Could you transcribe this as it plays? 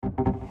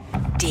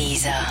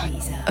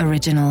Deezer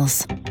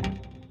Originals.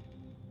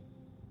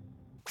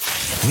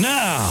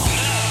 Now,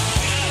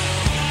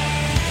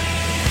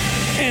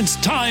 it's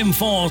time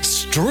for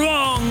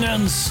Strong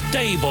and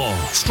Stable.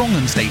 Strong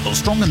and stable,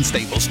 strong and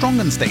stable, strong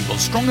and stable,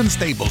 strong and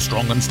stable,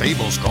 strong and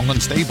stable, strong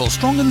and stable,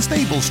 strong and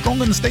stable, strong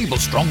and stable,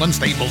 strong and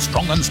stable,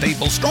 strong and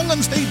stable, strong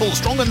and stable,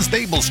 strong and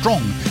stable,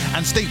 strong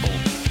and stable,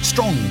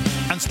 strong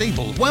and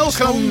stable.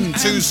 Welcome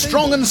to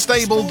Strong and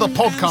Stable, the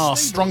podcast.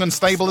 Strong and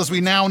Stable, as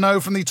we now know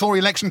from the Tory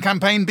election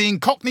campaign, being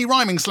Cockney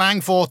rhyming slang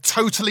for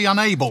totally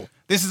unable.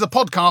 This is a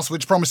podcast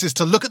which promises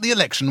to look at the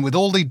election with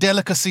all the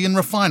delicacy and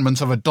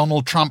refinement of a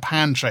Donald Trump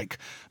handshake.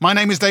 My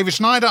name is David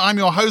Schneider, I'm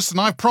your host,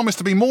 and I've promised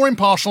to be more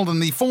impartial than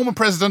the former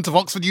president of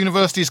Oxford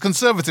University's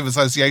Conservative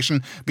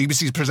Association,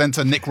 BBC's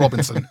presenter Nick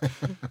Robinson.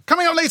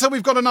 Coming up later,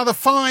 we've got another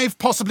 5,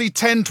 possibly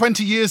 10,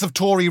 20 years of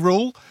Tory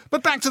rule.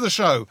 But back to the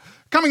show.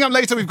 Coming up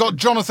later, we've got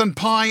Jonathan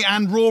Pye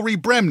and Rory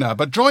Bremner.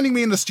 But joining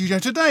me in the studio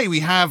today, we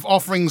have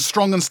offering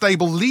strong and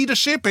stable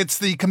leadership. It's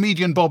the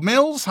comedian Bob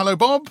Mills. Hello,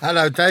 Bob.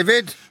 Hello,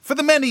 David. For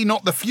the many,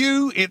 not the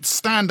few, it's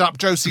stand-up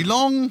Josie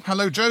Long.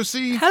 Hello,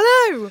 Josie.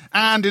 Hello.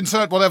 And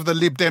insert whatever the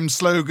Lib Dem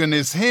slogan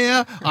is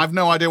here. I've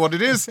no idea what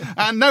it is.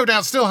 And no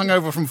doubt still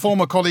hungover from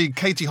former colleague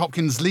Katie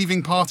Hopkins'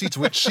 leaving party,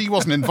 to which she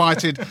wasn't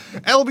invited,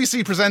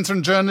 LBC presenter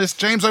and journalist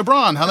James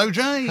O'Brien. Hello,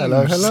 James.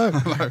 Hello.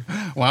 Hello.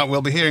 Well,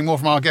 we'll be hearing more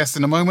from our guests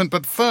in a moment,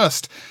 but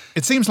first,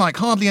 it seems like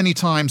hardly any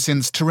time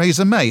since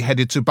Theresa May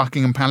headed to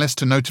Buckingham Palace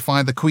to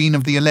notify the Queen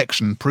of the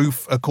election,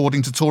 proof,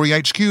 according to Tory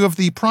HQ, of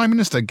the Prime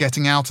Minister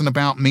getting out and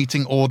about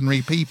meeting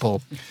ordinary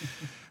people.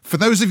 For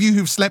those of you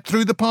who've slept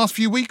through the past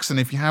few weeks, and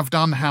if you have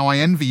done, how I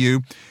envy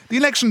you, the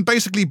election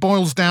basically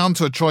boils down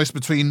to a choice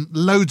between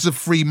loads of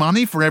free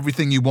money for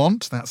everything you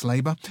want, that's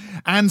Labour,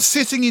 and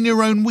sitting in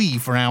your own wee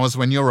for hours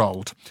when you're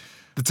old.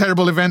 The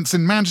terrible events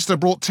in Manchester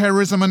brought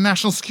terrorism and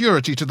national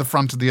security to the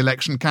front of the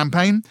election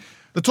campaign.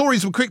 The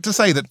Tories were quick to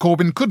say that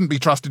Corbyn couldn't be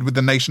trusted with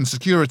the nation's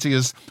security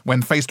as,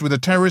 when faced with a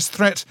terrorist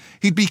threat,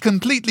 he'd be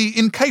completely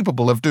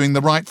incapable of doing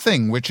the right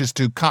thing, which is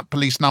to cut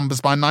police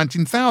numbers by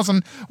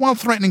 19,000 while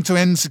threatening to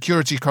end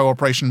security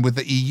cooperation with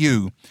the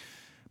EU.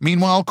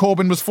 Meanwhile,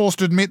 Corbyn was forced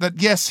to admit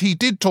that, yes, he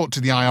did talk to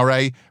the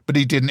IRA, but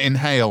he didn't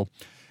inhale.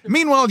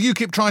 Meanwhile,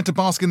 UKIP tried to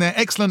bask in their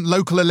excellent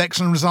local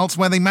election results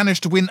where they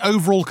managed to win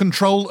overall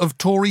control of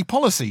Tory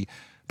policy.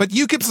 But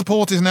UKIP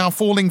support is now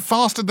falling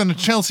faster than a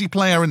Chelsea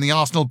player in the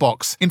Arsenal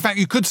box. In fact,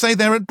 you could say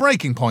they're at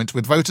breaking point,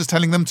 with voters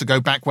telling them to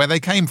go back where they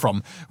came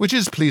from, which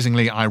is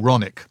pleasingly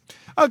ironic.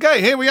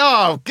 OK, here we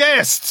are.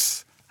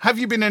 Guests! Have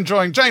you been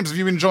enjoying... James, have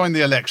you been enjoying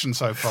the election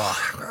so far?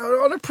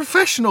 On a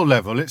professional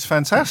level, it's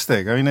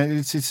fantastic. I mean,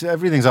 it's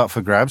everything's up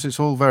for grabs. It's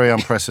all very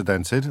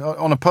unprecedented.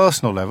 On a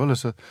personal level,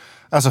 as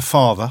a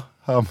father...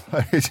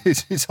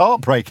 it's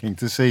heartbreaking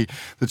to see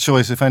the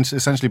choice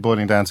essentially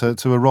boiling down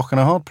to a rock and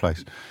a hard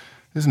place,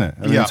 isn't it?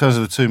 I mean, in terms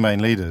of the two main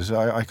leaders,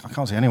 I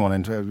can't see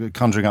anyone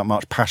conjuring up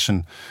much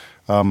passion.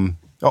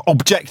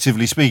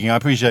 Objectively speaking, I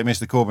appreciate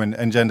Mr. Corbyn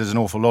engenders an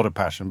awful lot of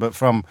passion, but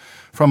from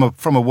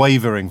a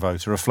wavering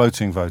voter, a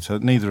floating voter,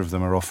 neither of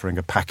them are offering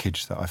a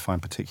package that I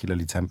find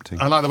particularly tempting.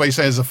 I like the way you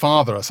say as a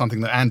father, or something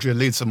that Andrea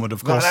Leadsom would,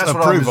 of course,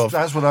 approve of.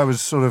 That's what I was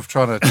sort of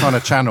trying to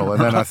channel,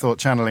 and then I thought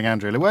channeling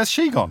Andrea. Where's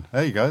she gone?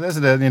 There you go. There's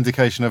an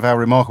indication of how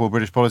remarkable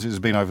British politics has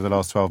been over the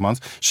last 12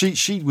 months.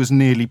 She was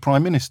nearly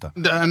Prime Minister.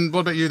 And what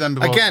about you then?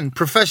 Before? Again,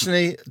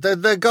 professionally,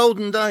 they're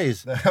golden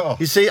days.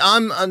 You see,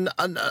 I'm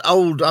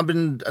I've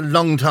been a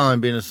long time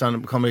being a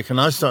stand-up comic, and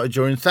I started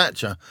during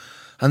Thatcher,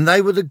 and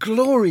they were the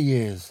glory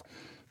years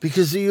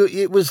because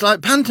it was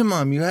like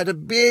pantomime. You had a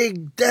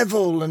big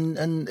devil,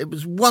 and it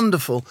was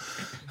wonderful.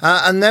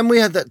 And then we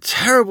had that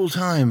terrible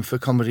time for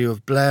comedy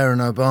of Blair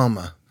and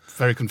Obama.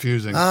 Very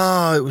confusing.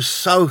 Oh, it was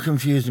so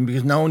confusing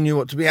because no one knew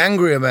what to be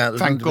angry about.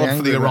 Thank God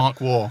for the Iraq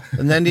War.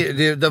 And then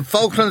the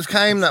Falklands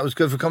came, that was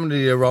good for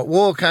comedy, the Iraq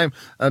War came,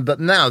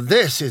 but now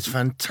this is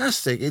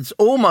fantastic. It's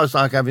almost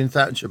like having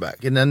Thatcher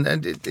back, and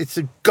it's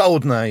a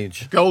golden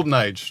age. Golden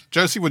age.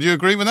 Josie, would you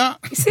agree with that?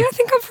 You see, I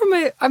think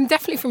I'm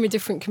definitely from a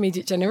different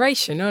comedic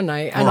generation, aren't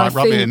I? And all right,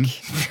 rub it in.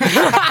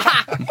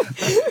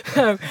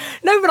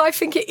 No, but I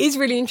think it is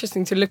really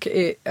interesting to look at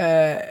it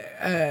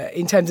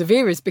in terms of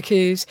eras,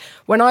 because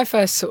when I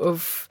first sort of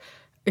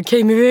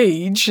came of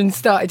age and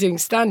started doing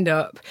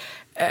stand-up,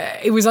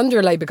 it was under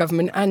a Labour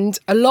government, and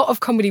a lot of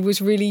comedy was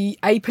really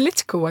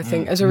apolitical, I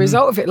think, as a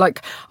result of it.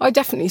 Like, I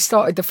definitely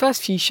started, the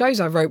first few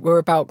shows I wrote were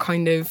about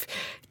kind of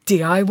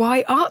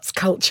DIY arts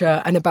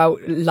culture and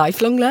about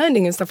lifelong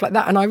learning and stuff like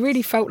that, and I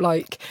really felt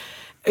like,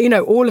 you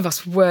know, all of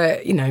us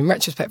were, you know, in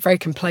retrospect, very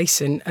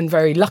complacent and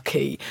very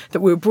lucky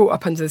that we were brought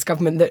up under this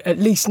government that at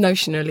least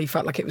notionally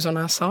felt like it was on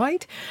our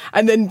side.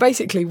 And then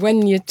basically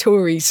when your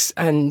Tories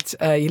and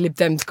your Lib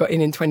Dems got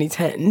in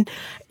 2010,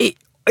 it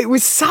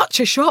was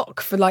such a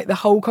shock for like the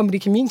whole comedy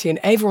community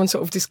and everyone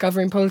sort of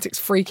discovering politics,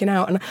 freaking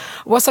out. And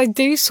whilst I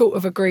do sort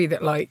of agree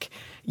that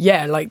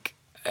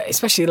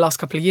especially the last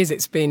couple of years,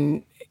 it's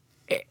been,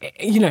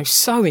 you know,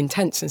 so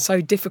intense and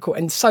so difficult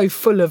and so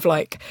full of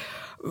like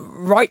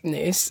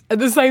rightness, at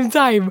the same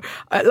time,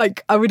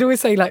 I would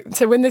always say,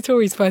 so when the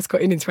Tories first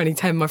got in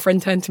 2010, my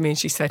friend turned to me and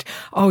she said,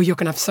 "Oh, you're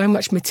going to have so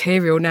much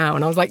material now."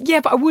 And I was like, "Yeah,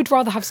 but I would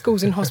rather have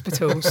schools and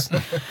hospitals."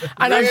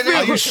 And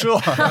Are you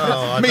sure?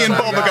 Me and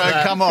Bob are going,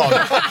 come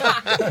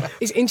on.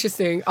 It's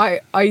interesting.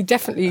 I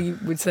definitely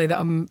would say that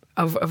I'm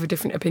of a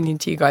different opinion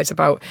to you guys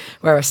about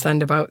where I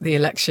stand about the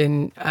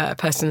election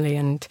personally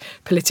and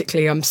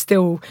politically. I'm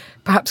still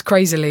perhaps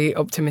crazily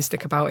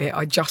optimistic about it.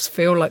 I just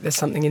feel like there's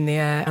something in the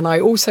air. And I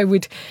also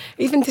would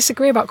even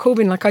disagree about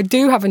Corbyn. Like, I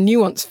do have a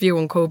nuanced view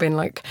on Corbyn.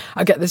 Like,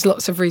 I get there's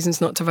lots of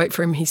reasons not to vote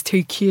for him. He's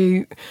too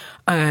cute.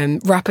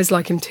 Rappers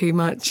like him too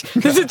much.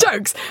 These are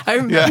jokes. I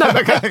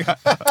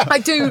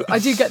do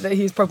get that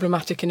he's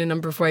problematic in a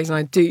number of ways, and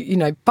I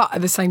do, but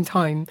at the same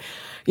time,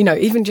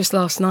 even just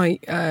last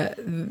night,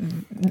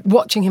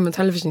 watching him on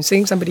television,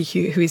 seeing somebody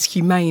who is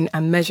humane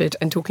and measured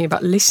and talking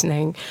about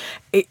listening,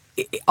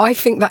 I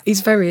think that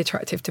is very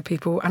attractive to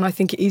people, and I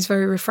think it is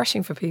very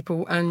refreshing for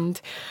people. And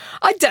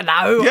I don't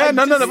know. Yeah,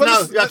 no.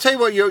 I'll tell you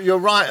what, you're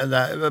right at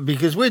that,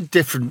 because we're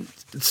different,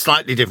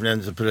 slightly different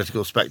ends of the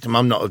political spectrum.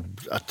 I'm not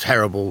a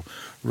terrible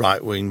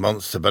right-wing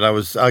monster, but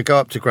I go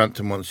up to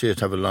Grantham once a year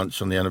to have a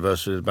lunch on the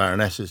anniversary of the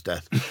Baroness's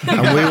death,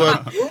 and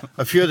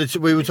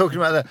we were talking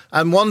about that.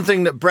 And one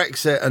thing that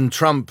Brexit and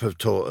Trump have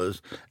taught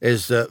us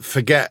is that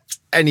forget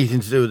anything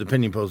to do with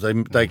opinion polls,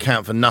 they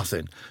count for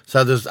nothing. So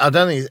I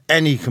don't think there's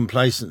any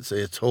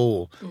complacency at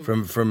all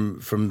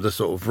from the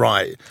sort of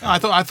right. I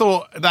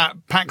thought that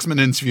Paxman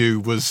interview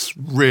was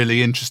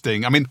really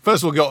interesting. I mean,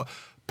 first of all, we got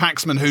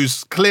Paxman,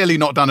 who's clearly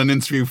not done an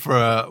interview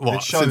for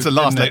since the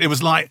last night. It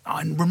was like,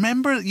 I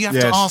remember you have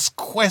to ask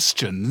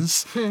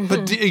questions,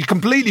 but you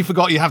completely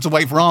forgot you have to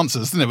wait for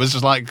answers, didn't it? It was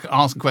just like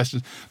asking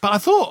questions. But I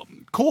thought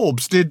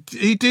Corbs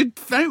he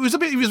was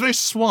very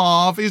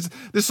suave. He's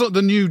this sort of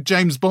the new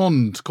James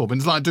Bond Corbyn.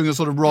 It's like doing a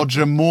sort of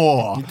Roger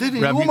Moore. He did.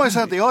 He almost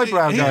had the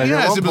eyebrow going.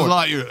 Yes, it was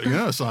like,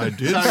 yes, I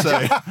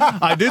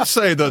did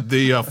say that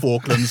the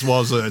Falklands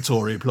was a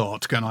Tory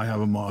plot. Can I have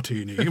a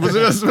martini? It was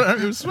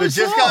but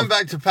just going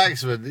back to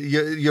Paxman,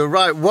 you're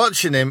right.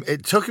 Watching him,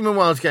 it took him a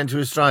while to get into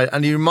his stride,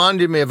 and he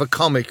reminded me of a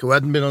comic who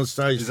hadn't been on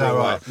stage for a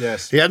while. Right?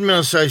 Yes, he hadn't been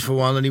on stage for a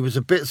while, and he was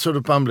a bit sort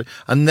of bumbling.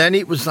 And then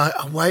it was like,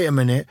 oh, wait a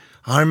minute.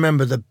 I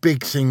remember the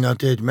big thing I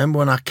did. Remember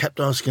when I kept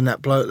asking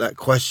that bloke that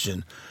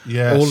question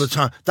all the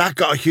time? That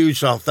got a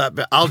huge laugh, that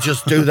bit. I'll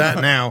just do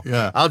that now.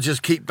 I'll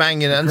just keep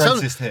banging it. And there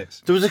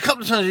was a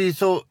couple of times where you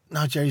thought,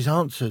 no, Jerry's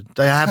answered.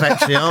 They have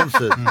actually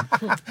answered.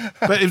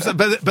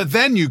 But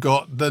then you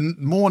got the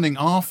morning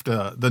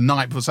after the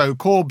night before. So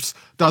Corbs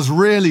does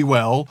really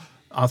well,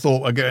 I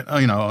thought,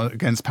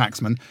 against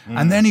Paxman.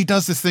 And then he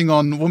does this thing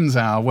on Woman's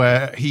Hour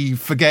where he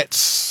forgets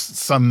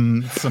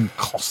some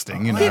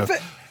costing, Yeah,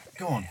 but,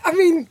 go on. I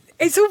mean,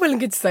 it's all well and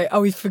good to say,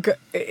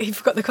 he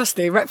forgot the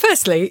costing, right?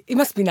 Firstly, he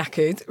must be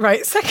knackered,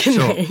 right?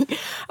 Secondly,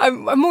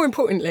 and more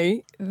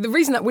importantly, the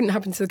reason that wouldn't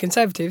happen to the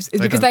Conservatives is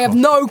because they have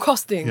no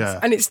costings,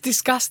 and it's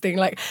disgusting.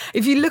 Like,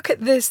 if you look at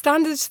the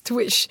standards to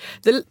which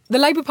the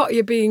Labour Party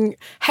are being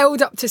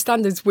held up to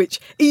standards which,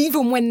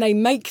 even when they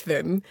make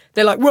them,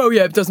 they're like, well,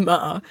 yeah, it doesn't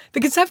matter. The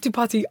Conservative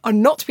Party are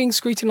not being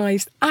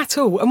scrutinised at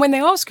all, and when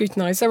they are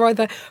scrutinised, they're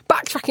either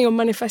backtracking on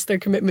manifesto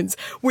commitments,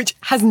 which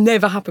has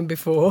never happened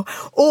before,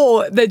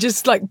 or they're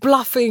just like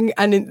bluffing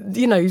and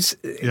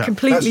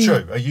completely.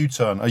 That's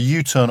true. A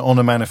U-turn on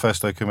a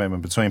manifesto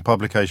commitment between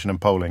publication and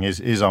polling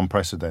is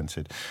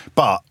unprecedented.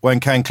 But when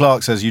Ken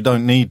Clarke says you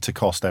don't need to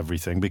cost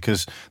everything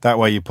because that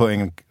way you're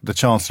putting the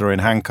Chancellor in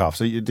handcuffs,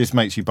 this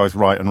makes you both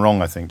right and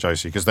wrong, I think,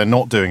 Josie, because they're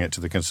not doing it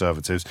to the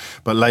Conservatives,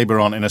 but Labour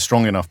aren't in a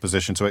strong enough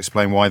position to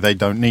explain why they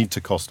don't need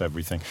to cost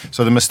everything.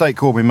 So the mistake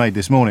Corbyn made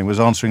this morning was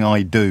answering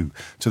 "I do"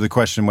 to the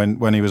question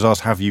when he was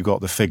asked, "Have you got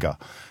the figure?"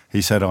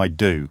 He said, "I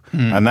do."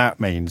 And that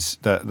means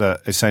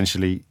that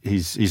essentially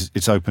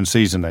it's open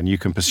season then. You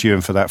can pursue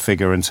him for that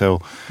figure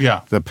until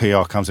the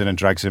PR comes in and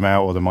drags him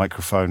out, or the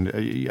microphone.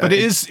 But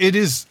it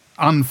is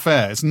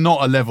unfair. It's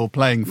not a level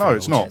playing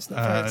field. No, it's not.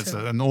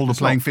 And all the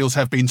playing fields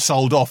have been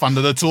sold off under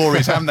the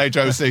Tories, haven't they,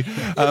 Josie?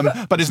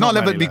 But it's not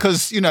level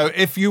because,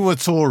 if you were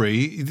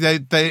Tory,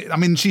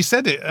 she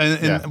said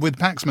it with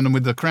Paxman and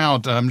with the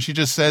crowd. She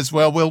just says,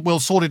 well, we'll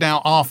sort it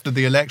out after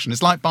the election.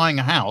 It's like buying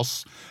a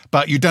house,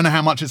 but you don't know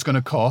how much it's going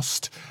to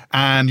cost,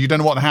 and you don't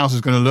know what the house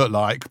is going to look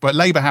like. But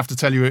Labour have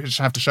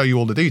to show you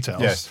all the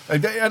details. Yes,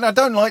 and I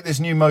don't like this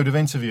new mode of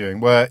interviewing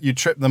where you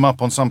trip them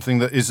up on something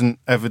that isn't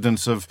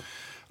evidence of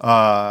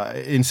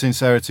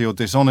insincerity or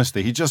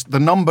dishonesty. The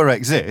number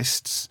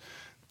exists.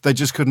 They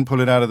just couldn't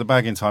pull it out of the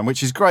bag in time,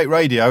 which is great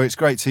radio. It's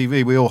great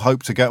TV. We all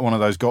hope to get one of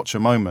those gotcha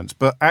moments.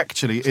 But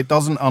actually, it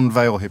doesn't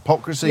unveil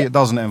hypocrisy. Yeah. It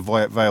doesn't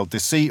unveil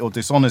deceit or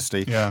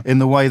dishonesty in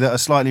the way that a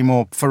slightly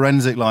more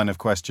forensic line of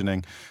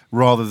questioning,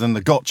 rather than the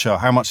gotcha,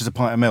 how much is a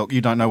pint of milk?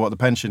 You don't know what the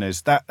pension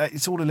is.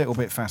 It's all a little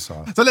bit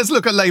facile. So let's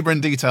look at Labour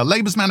in detail.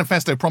 Labour's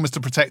manifesto promised to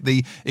protect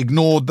the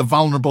ignored, the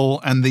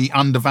vulnerable and the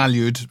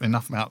undervalued.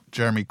 Enough about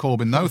Jeremy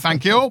Corbyn, though.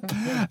 Thank you.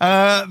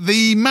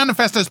 The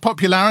manifesto's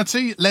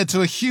popularity led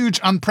to a huge,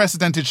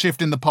 unprecedented unprecedented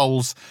shift in the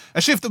polls,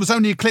 a shift that was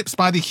only eclipsed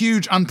by the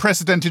huge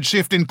unprecedented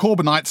shift in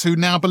Corbynites who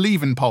now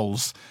believe in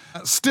polls.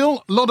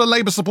 Still, a lot of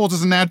Labour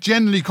supporters are now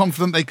generally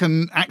confident they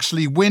can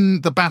actually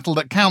win the battle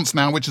that counts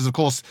now, which is, of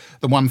course,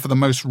 the one for the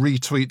most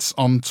retweets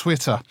on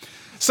Twitter.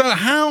 So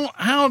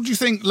how do you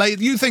think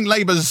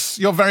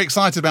you're very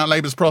excited about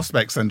Labour's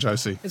prospects then,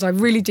 Josie? Because I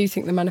really do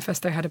think the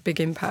manifesto had a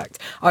big impact.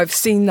 I've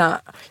seen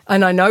that,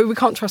 and I know we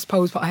can't trust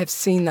polls, but I have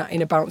seen that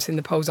in a bounce in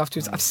the polls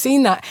afterwards. I've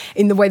seen that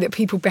in the way that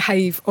people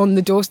behave on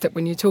the doorstep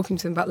when you're talking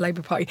to them about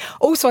Labour Party.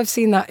 Also, I've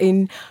seen that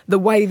in the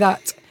way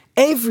that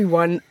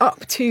everyone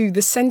up to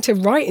the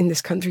centre-right in this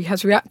country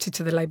has reacted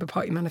to the Labour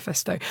Party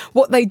manifesto.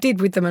 What they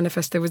did with the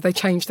manifesto was they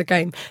changed the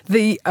game.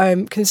 The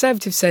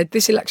Conservatives said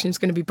this election is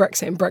going to be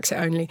Brexit and Brexit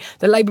only.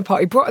 The Labour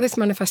Party brought this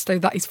manifesto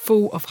that is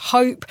full of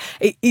hope.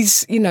 It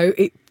is,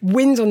 it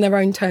wins on their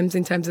own terms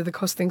in terms of the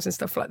costings and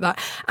stuff like that.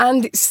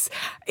 And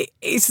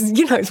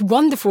it's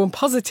wonderful and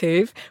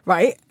positive,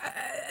 right?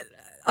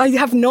 I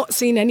have not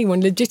seen anyone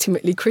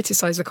legitimately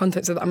criticise the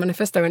contents of that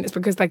manifesto, and it's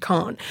because they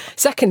can't.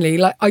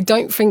 Secondly, I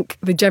don't think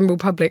the general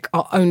public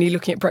are only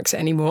looking at Brexit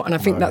anymore, and I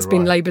think that's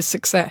been Labour's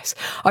success.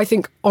 I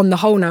think on the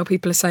whole now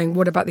people are saying,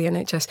 what about the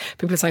NHS?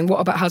 People are saying, what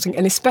about housing?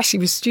 And especially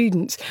with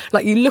students.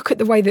 You look at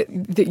the way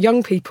that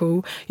young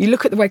people, you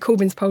look at the way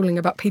Corbyn's polling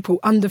about people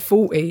under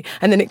 40,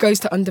 and then it goes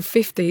to under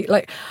 50.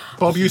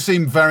 Bob, you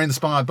seem very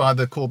inspired by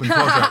the Corbyn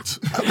project.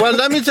 Well,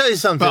 let me tell you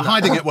something. But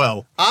hiding it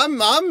well. I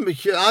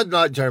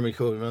like Jeremy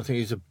Corbyn.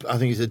 I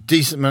think he's a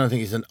decent man. I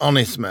think he's an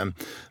honest man.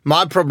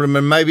 My problem,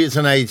 and maybe it's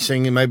an age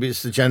thing, and maybe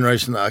it's the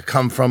generation that I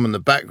come from and the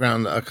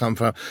background that I come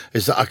from,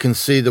 is that I can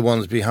see the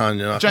ones behind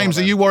you. James,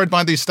 are you worried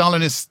by these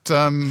Stalinists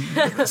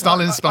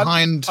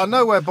behind? I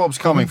know where Bob's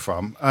coming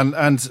from, and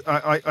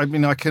I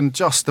mean I can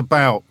just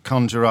about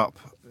conjure up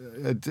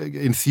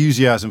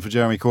enthusiasm for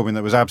Jeremy Corbyn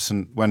that was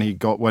absent when he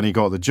got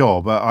the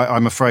job.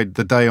 I'm afraid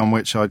the day on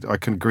which I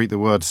can greet the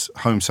words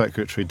Home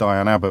Secretary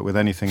Diane Abbott with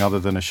anything other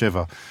than a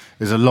shiver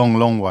is a long,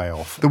 long way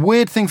off. The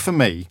weird thing for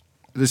me,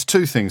 there's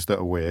two things that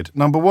are weird.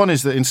 Number one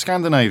is that in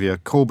Scandinavia,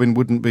 Corbyn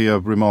wouldn't be a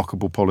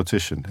remarkable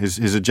politician.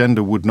 His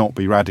agenda would not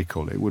be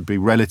radical. It would be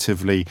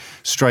relatively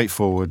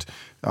straightforward,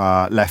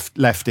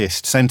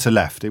 leftist,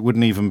 centre-left. It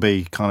wouldn't even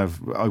be kind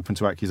of open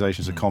to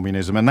accusations of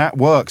communism. And that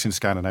works in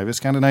Scandinavia.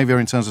 Scandinavia,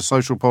 in terms of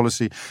social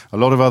policy, a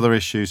lot of other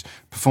issues,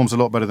 performs a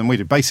lot better than we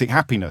do. Basic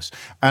happiness.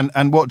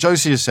 And what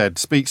Josie has said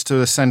speaks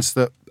to a sense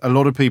that a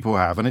lot of people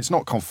have, and it's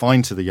not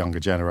confined to the younger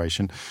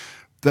generation,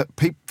 that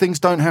things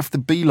don't have to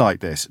be like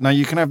this. Now,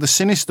 you can have the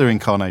sinister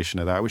incarnation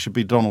of that, which would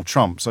be Donald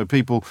Trump. So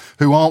people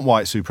who aren't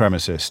white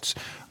supremacists,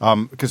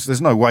 because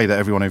there's no way that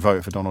everyone who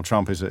voted for Donald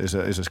Trump is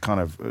a kind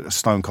of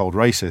stone-cold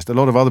racist. A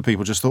lot of other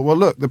people just thought, well,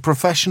 look, the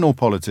professional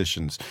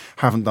politicians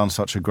haven't done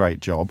such a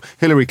great job.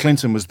 Hillary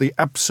Clinton was the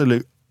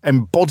absolute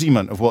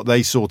embodiment of what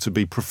they saw to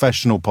be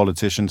professional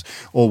politicians,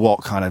 or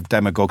what kind of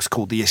demagogues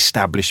called the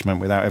establishment,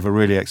 without ever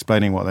really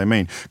explaining what they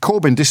mean.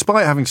 Corbyn,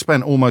 despite having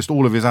spent almost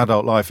all of his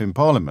adult life in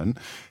Parliament,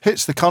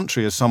 hits the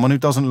country as someone who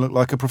doesn't look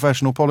like a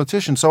professional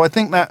politician. So I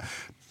think that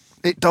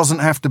it doesn't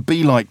have to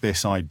be like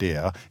this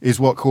idea is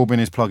what Corbyn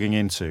is plugging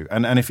into.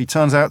 And if he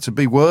turns out to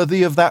be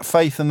worthy of that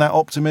faith and that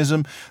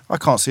optimism, I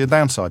can't see a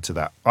downside to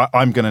that.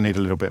 I'm going to need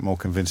a little bit more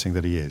convincing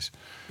that he is.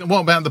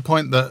 What about the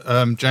point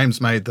that James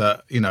made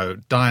that,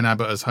 Diane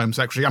Abbott as Home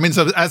Secretary? I mean,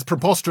 so as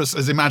preposterous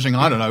as imagining,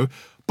 I don't know,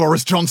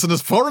 Boris Johnson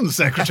as Foreign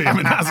Secretary. I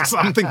mean, that's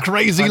something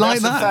crazy like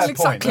that.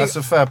 Exactly. That's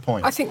a fair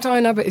point. I think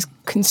Diane Abbott is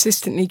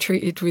consistently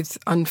treated with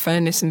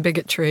unfairness and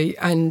bigotry,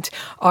 and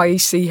I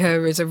see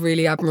her as a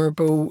really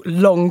admirable,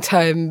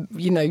 long-term,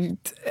 brilliant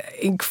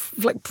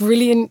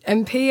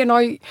MP.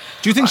 And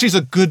do you think she's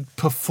a good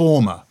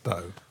performer,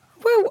 though?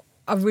 Well,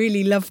 I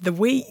really loved The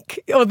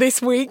Week, or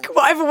This Week,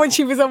 whatever, when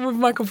she was on with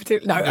Michael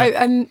Patil. No,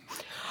 yeah.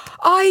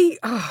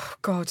 Oh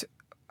God.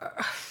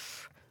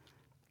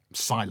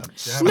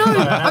 Silence. No,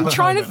 I'm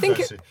trying to think.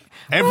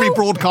 Every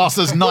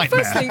broadcaster's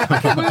nightmare. Firstly,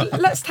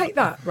 let's take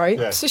that, right?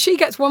 Yeah. So she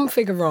gets one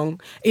figure wrong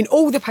in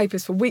all the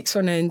papers for weeks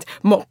on end,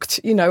 mocked,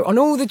 on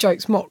all the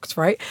jokes mocked,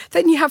 right?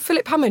 Then you have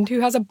Philip Hammond, who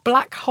has a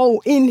black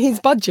hole in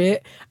his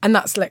budget, and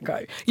that's let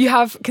go. You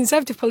have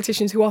Conservative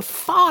politicians who are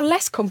far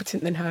less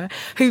competent than her,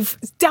 who've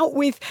dealt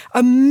with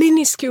a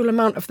minuscule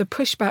amount of the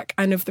pushback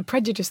and of the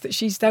prejudice that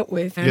she's dealt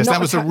with. Yes,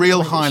 that was a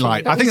real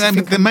highlight. I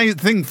think the amazing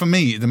thing for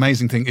me, the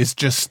amazing thing is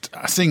just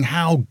seeing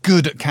how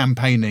good at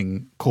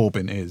campaigning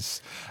Corbyn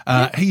is.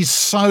 He's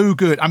so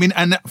good. I mean,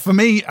 and for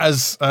me,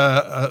 as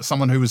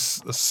someone who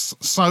was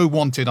so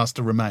wanted us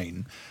to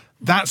remain,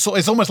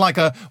 it's almost like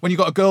when you've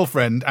got a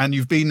girlfriend and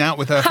you've been out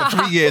with her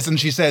for 3 years and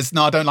she says,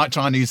 no, I don't like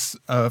Chinese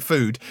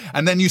food.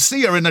 And then you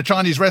see her in a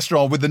Chinese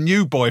restaurant with a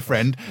new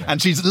boyfriend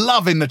and she's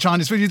loving the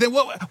Chinese food. You think,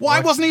 well,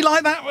 why wasn't he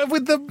like that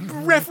with the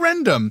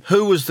referendum?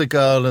 Who was the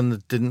girl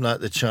that didn't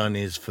like the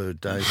Chinese food,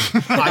 Dave?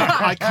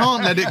 I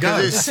can't let it go.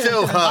 It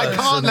still hurts. I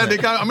can't let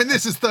it go. I mean,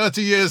 this is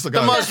 30 years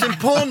ago. The most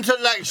important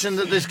election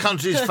that this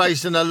country's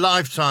faced in a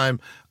lifetime.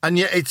 And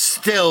yet it's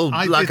still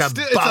bug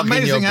it's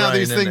amazing in your how brain,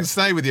 these things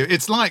stay with you.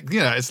 It's like,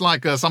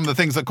 some of the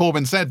things that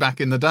Corbyn said back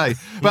in the day.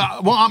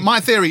 But my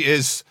theory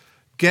is,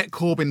 get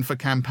Corbyn for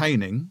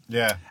campaigning,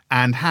 Yeah.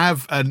 and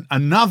have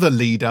another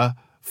leader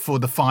for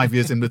the 5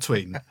 years in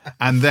between.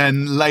 And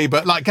then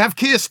Labour, like have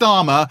Keir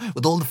Starmer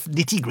with all the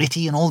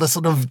nitty-gritty and all the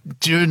sort of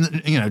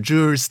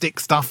juristic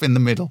stuff in the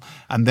middle,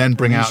 and then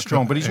bring out...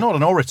 strong, but he's not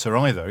an orator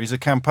either. He's a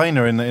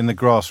campaigner in the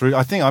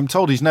grassroots. I'm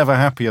told he's never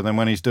happier than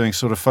when he's doing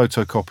sort of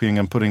photocopying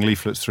and putting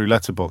leaflets through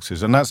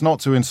letterboxes. And that's not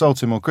to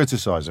insult him or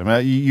criticise him.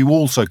 You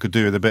also could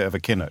do with a bit of a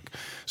Kinnock.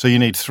 So you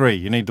need three.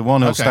 You need the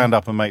one who'll stand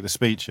up and make the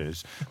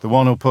speeches, the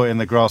one who'll put in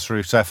the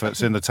grassroots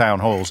efforts in the town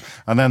halls,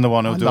 and then the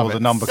one who'll do all the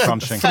number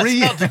crunching. That's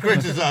not to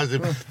criticise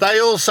him. They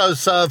also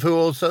serve who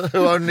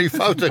only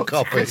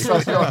photocopy.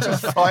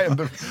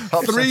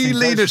 Three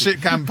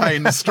leadership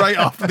campaigns straight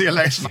after the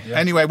election. Yeah.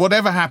 Anyway,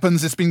 whatever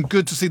happens, it's been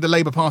good to see the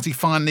Labour Party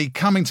finally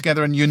coming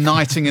together and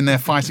uniting in their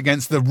fight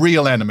against the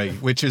real enemy,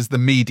 which is the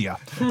media.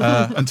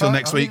 Until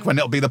next week, when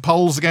it'll be the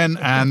polls again,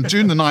 and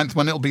June the 9th,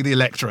 when it'll be the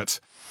electorate.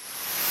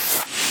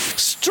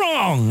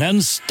 Strong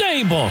and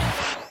stable.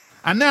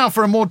 And now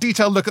for a more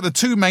detailed look at the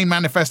two main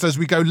manifestos,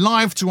 we go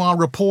live to our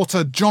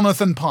reporter,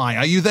 Jonathan Pye.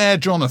 Are you there,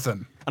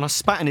 Jonathan? And I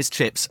spat in his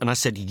chips and I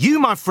said, "You,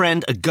 my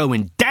friend, are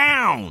going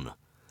down."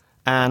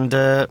 And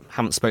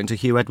haven't spoken to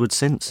Hugh Edwards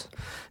since.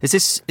 Is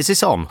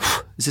this on?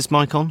 Is this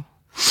mic on?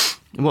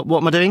 What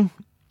am I doing?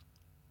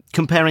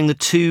 Comparing the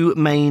two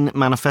main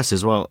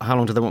manifestos. Well, how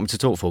long do they want me to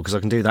talk for? Because I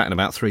can do that in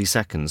about 3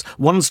 seconds.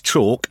 One's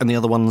chalk and the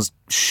other one's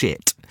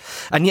shit.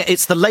 And yet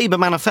it's the Labour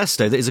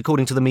manifesto that is,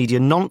 according to the media,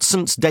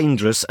 nonsense,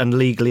 dangerous and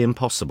legally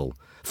impossible.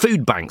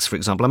 Food banks, for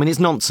example. I mean, it's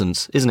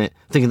nonsense, isn't it?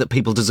 Thinking that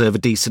people deserve a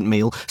decent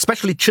meal,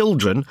 especially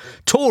children.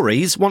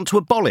 Tories want to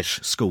abolish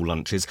school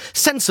lunches.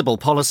 Sensible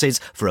policies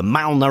for a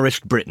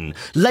malnourished Britain.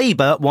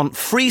 Labour want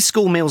free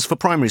school meals for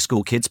primary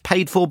school kids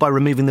paid for by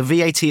removing the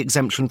VAT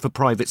exemption for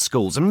private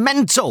schools. And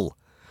mental!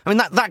 I mean,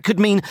 that could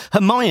mean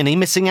Hermione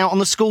missing out on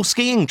the school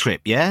skiing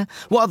trip, yeah?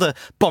 What other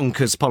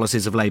bonkers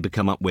policies have Labour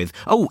come up with?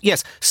 Oh,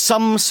 yes,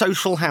 some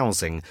social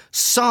housing.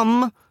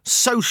 Some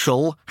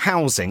social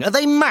housing. Are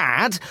they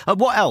mad?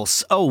 What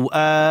else?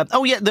 Yeah,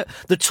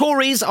 the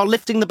Tories are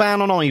lifting the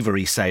ban on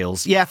ivory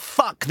sales. Yeah,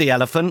 fuck the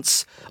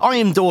elephants. I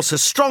endorse a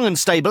strong and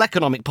stable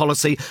economic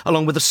policy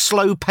along with the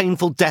slow,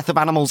 painful death of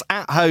animals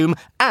at home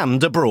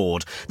and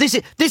abroad. This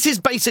is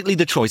basically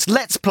the choice.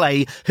 Let's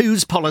play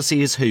whose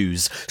policy is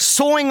whose.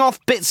 Sawing off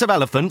bits of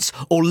elephants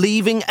or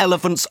leaving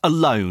elephants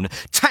alone.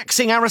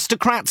 Taxing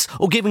aristocrats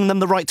or giving them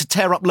the right to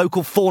tear up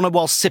local fauna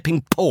while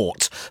sipping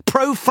port.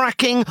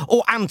 Pro-fracking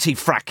or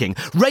anti-fracking.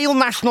 Rail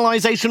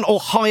nationalisation or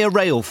higher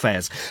rail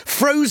fares.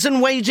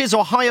 Frozen wages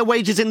or higher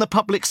wages in the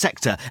public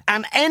sector.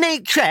 And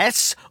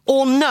NHS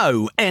or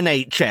no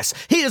NHS.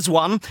 Here's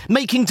one.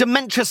 Making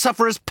dementia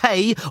sufferers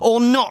pay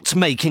or not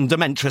making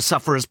dementia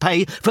sufferers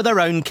pay for their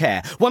own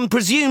care. One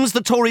presumes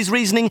the Tories'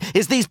 reasoning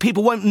is these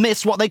people won't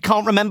miss what they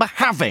can't remember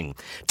having.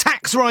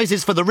 Tax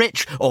rises for the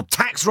rich or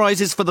tax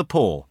rises for the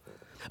poor.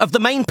 Of the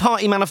main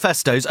party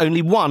manifestos,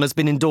 only one has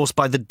been endorsed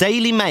by the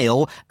Daily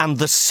Mail and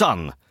The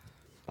Sun.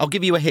 I'll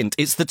give you a hint.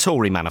 It's the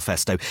Tory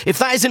manifesto. If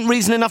that isn't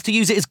reason enough to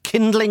use it as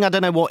kindling, I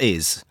don't know what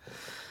is.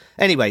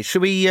 Anyway,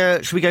 should we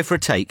go for a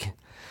take?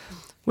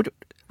 What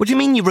do you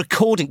mean you're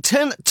recording?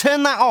 Turn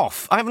that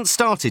off. I haven't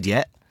started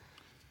yet.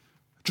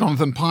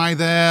 Jonathan Pye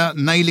there,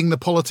 nailing the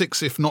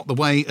politics, if not the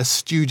way a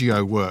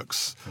studio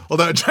works.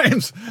 Although,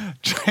 James,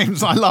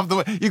 I love the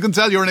way... You can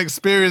tell you're an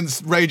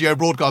experienced radio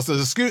broadcaster.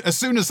 As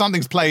soon as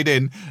something's played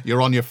in,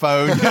 you're on your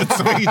phone, you're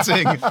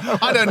tweeting.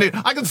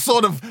 I can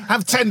sort of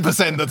have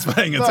 10% that's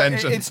paying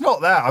attention. It's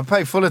not that. I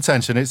pay full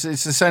attention. It's the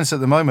sense at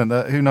the moment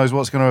that who knows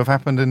what's going to have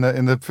happened in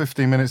the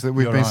 15 minutes that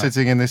we've been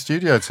sitting in this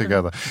studio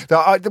together.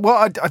 I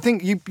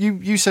think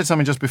you said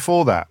something just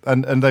before that,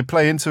 and they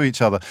play into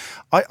each other.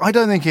 I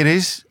don't think it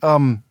is...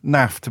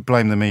 naff to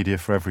blame the media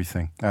for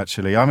everything,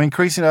 actually. I'm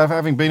increasingly,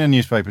 having been a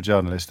newspaper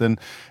journalist, and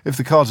if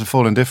the cards had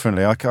fallen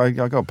differently, I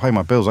got to pay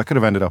my bills. I could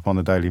have ended up on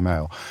the Daily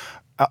Mail.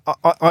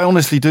 I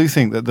honestly do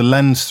think that the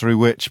lens through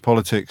which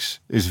politics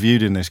is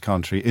viewed in this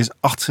country is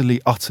utterly,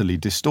 utterly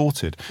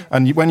distorted.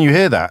 And when you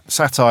hear that,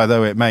 satire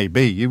though it may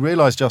be, you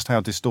realise just how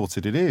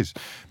distorted it is.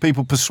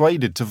 People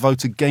persuaded to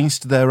vote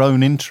against their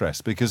own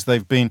interests because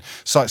they've been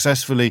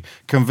successfully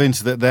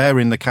convinced that they're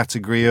in the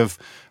category of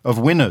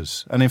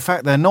winners. And in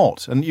fact, they're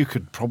not. And you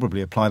could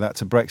probably apply that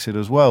to Brexit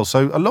as well.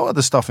 So a lot of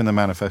the stuff in the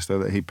manifesto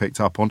that he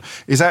picked up on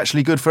is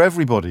actually good for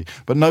everybody.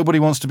 But nobody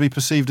wants to be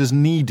perceived as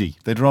needy.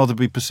 They'd rather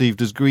be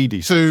perceived as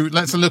greedy. So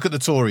let's look at the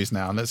Tories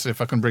now. Let's see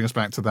if I can bring us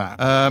back to that.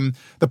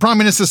 The Prime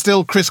Minister's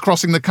still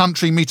crisscrossing the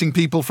country, meeting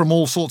people from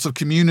all sorts of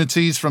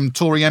communities, from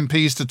Tory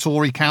MPs to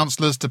Tory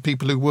councillors to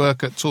people who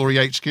work at Tory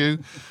HQ.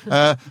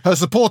 Her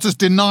supporters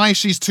deny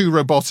she's too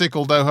robotic,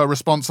 although her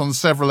response on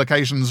several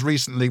occasions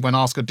recently when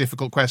asked a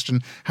difficult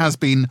question has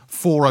been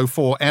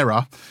 404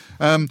 error.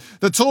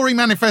 The Tory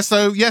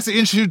manifesto, yes, it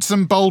issued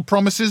some bold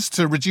promises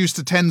to reduce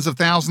to tens of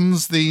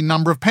thousands the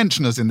number of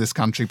pensioners in this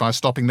country by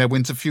stopping their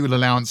winter fuel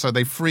allowance so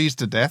they freeze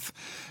to death.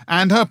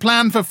 And her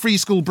plan for free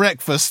school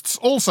breakfasts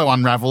also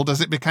unravelled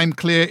as it became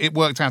clear it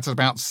worked out at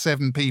about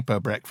 7p per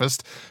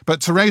breakfast.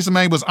 But Theresa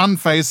May was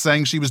unfazed,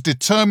 saying she was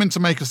determined to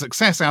make a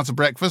success out of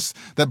breakfast,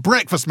 that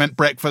breakfast meant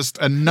breakfast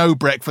and no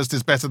breakfast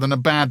is better than a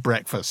bad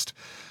breakfast.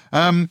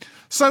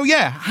 So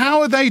yeah,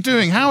 how are they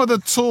doing? How are the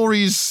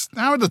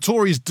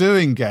Tories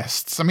doing,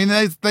 guests? I mean,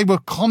 they were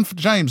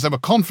James, they were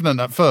confident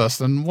at first,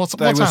 and what's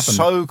happened? They were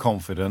so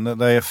confident that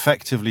they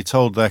effectively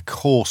told their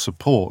core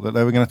support that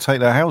they were going to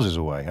take their houses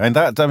away.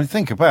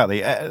 Think about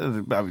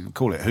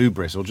call it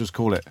hubris or just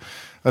call it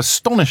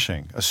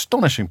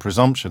astonishing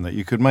presumption that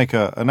you could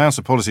announce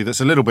a policy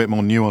that's a little bit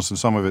more nuanced than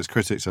some of its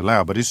critics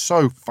allow, but is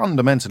so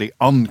fundamentally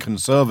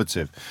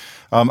unconservative.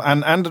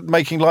 And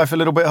making life a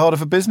little bit harder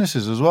for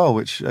businesses as well,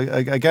 which,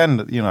 again,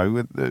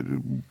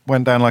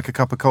 went down like a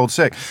cup of cold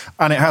sick.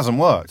 And it hasn't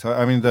worked.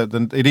 I mean,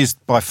 it is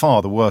by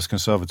far the worst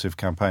Conservative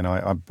campaign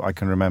I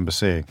can remember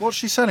seeing. What's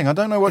she selling? I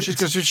don't know what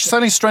she's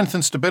selling strength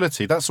and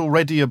stability. That's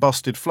already a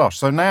busted flush.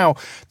 So now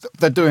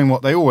they're doing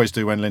what they always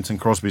do when Linton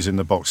Crosby's in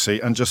the box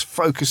seat and just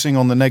focusing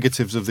on the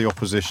negatives of the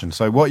opposition.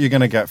 So what you're going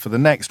to get for the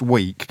next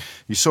week,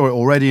 you saw it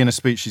already in a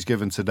speech she's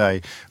given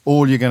today,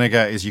 all you're going to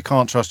get is you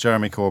can't trust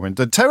Jeremy Corbyn.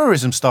 The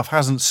terrorism stuff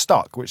hasn't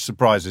stuck, which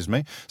surprises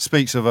me.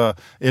 Speaks of a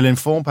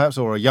ill-informed, perhaps,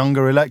 or a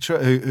younger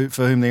electorate who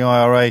for whom the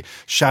IRA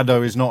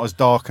shadow is not as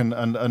dark and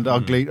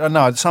ugly.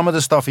 No, some of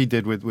the stuff he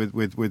did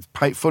with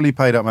fully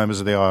paid up members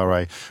of the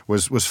IRA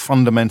was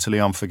fundamentally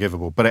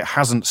unforgivable, but it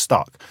hasn't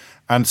stuck.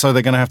 And so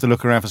they're going to have to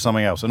look around for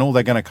something else. And all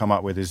they're going to come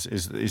up with is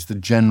the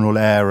general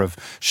air of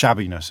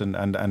shabbiness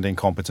and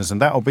incompetence.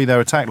 And that'll be their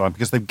attack line,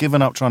 because they've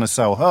given up trying to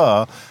sell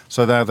her,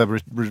 so now they're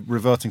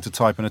reverting to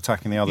type and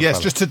attacking the other Yes,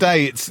 fellow. just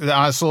today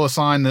I saw a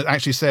sign that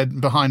actually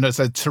said, behind it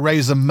said,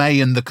 Theresa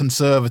May and the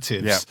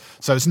Conservatives. Yeah.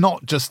 So it's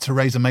not just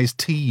Theresa May's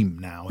team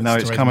now.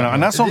 It's coming out.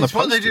 And that's on the It's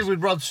what they posters. did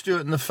with Rod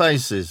Stewart and the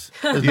Faces.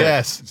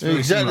 Yes.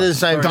 Exactly the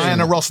same thing.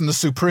 Diana Ross and the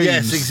Supremes.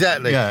 Yes,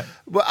 exactly. Yeah.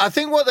 Well, I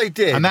think what they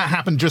did... And that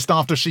happened just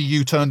after she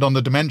U-turned on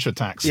the dementia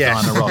tax,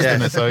 Yes. Diana Ross,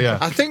 didn't it? So, yeah.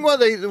 I think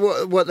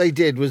what they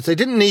did was they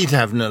didn't need to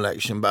have an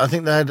election, but I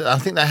think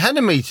they had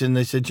a meeting.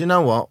 They said, you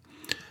know what,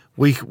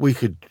 we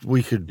could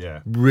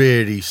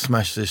really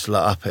smash this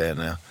lot up here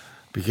now,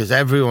 because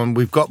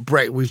we've got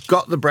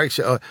the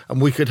Brexit,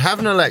 and we could have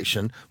an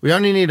election. We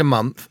only need a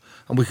month,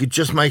 and we could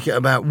just make it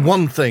about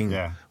one thing.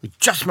 Yeah. We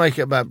just make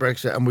it about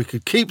Brexit, and we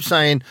could keep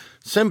saying,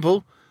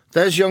 simple.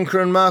 There's Juncker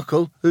and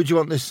Merkel. Who do you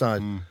want this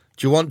side?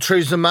 Do you want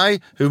Theresa May,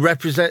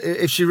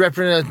 if she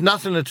represents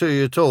nothing to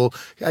you at all,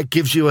 it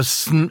gives you a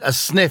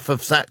sniff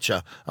of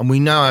Thatcher, and we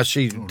know how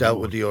she dealt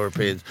with the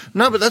Europeans.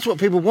 No, but that's what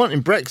people want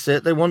in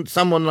Brexit. They want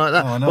someone like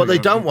that. What they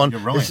don't want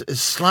is a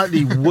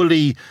slightly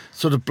woolly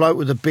sort of bloke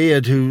with a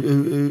beard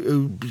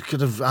who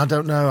could have, I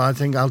don't know, I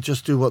think I'll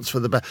just do what's for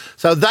the best.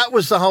 So that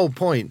was the whole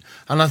point.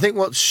 And I think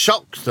what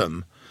shocked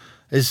them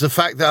is the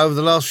fact that over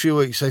the last few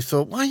weeks they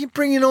thought, why are you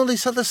bringing all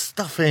this other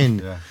stuff in?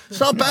 Yeah. It's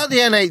not about the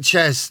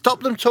NHS.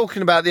 Stop them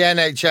talking about the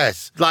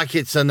NHS like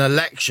it's an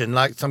election,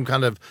 like some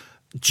kind of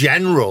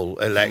general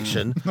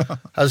election.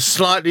 Has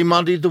slightly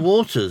muddied the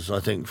waters,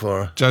 I think,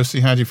 for her. Josie,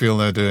 how do you feel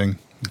they're doing,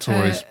 the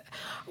Tories?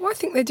 Well, I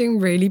think they're doing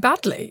really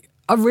badly.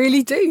 I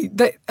really do.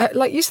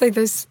 Like you say,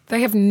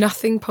 they have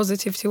nothing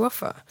positive to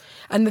offer.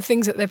 And the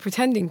things that they're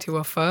pretending to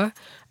offer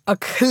are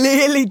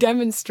clearly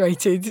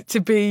demonstrated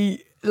to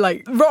be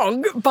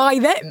wrong by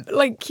them.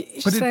 But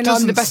saying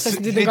I'm the best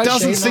person to negotiate. It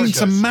doesn't seem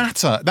to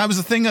matter. That was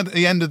the thing at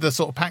the end of the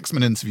sort of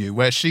Paxman interview,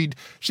 where she'd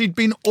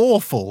been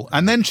awful,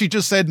 and then she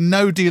just said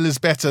no deal is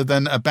better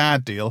than a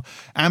bad deal,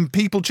 and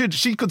people should.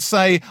 She could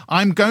say,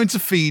 I'm going to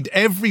feed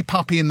every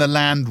puppy in the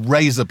land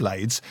razor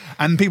blades,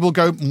 and people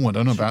go, I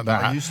don't know about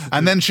that.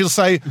 And then she'll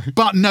say,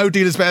 but no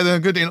deal is better than a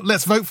good deal.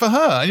 Let's vote for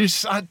her. And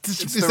it's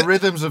the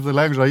rhythms of the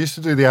language. I used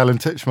to do the Alan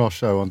Titchmarsh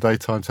show on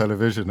daytime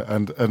television,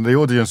 and the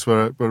audience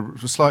were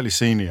slightly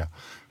senior,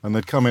 and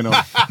they'd come in on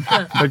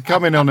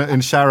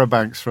in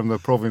charabancs from the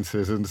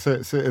provinces and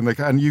sit in the,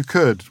 and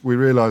we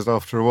realised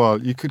after a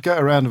while you could get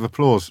a round of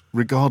applause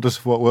regardless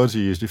of what words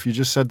you used if you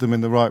just said them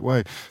in the right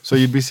way. So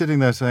you'd be sitting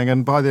there saying,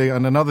 and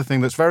another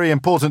thing that's very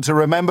important to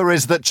remember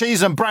is that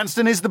cheese and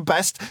Branston is the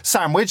best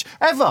sandwich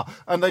ever,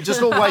 and they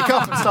just all wake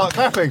up and start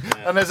clapping.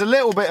 And there's a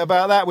little bit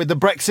about that with the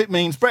Brexit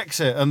means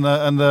Brexit, and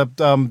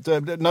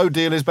the no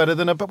deal is better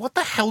than but what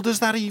the hell does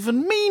that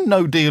even mean?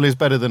 No deal is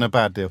better than a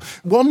bad deal.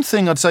 One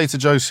thing I'd say to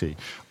Josie,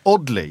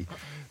 oddly,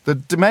 the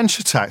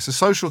dementia tax, the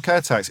social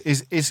care tax,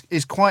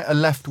 is quite a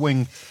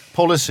left-wing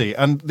policy.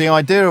 And the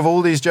idea of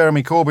all these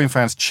Jeremy Corbyn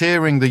fans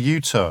cheering the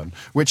U-turn,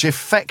 which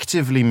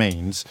effectively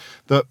means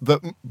that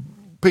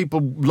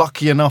people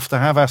lucky enough to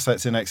have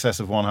assets in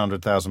excess of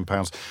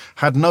 £100,000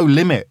 had no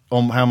limit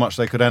on how much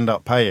they could end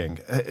up paying.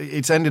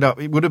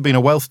 It would have been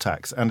a wealth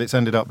tax, and it's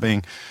ended up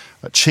being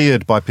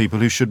cheered by people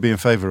who should be in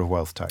favour of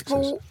wealth taxes.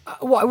 Well,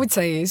 what I would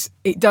say is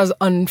it does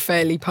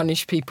unfairly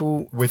punish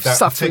people With that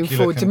suffering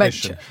particular for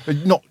condition.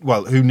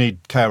 dementia. Who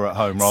need care at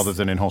home rather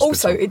than in hospital.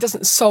 Also, it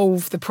doesn't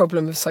solve the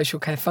problem of social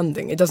care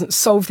funding. It doesn't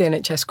solve the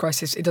NHS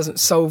crisis. It doesn't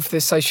solve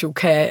the social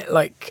care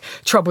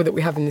trouble that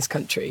we have in this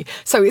country.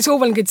 So it's all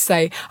well and good to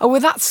say, oh,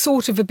 well, that's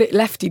sort of a bit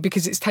lefty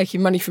because it's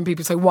taking money from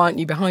people, so why aren't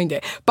you behind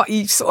it? But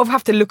you sort of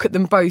have to look at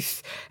them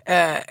both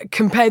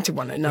compared to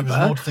one another. It was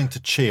an odd thing to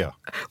cheer.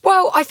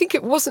 Well, I think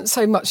it wasn't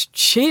so much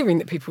cheering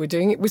that people were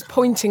doing. It was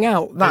pointing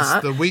out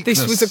that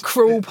this was a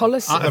cruel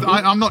policy.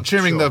 I'm not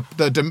cheering the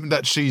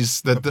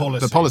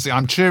policy.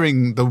 I'm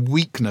cheering the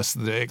weakness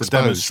that it exposed. The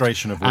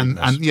demonstration of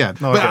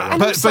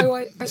weakness.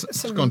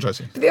 Go on,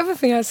 Josie. But the other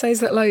thing I'd say is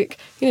that,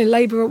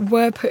 Labour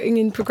were putting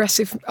in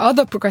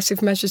other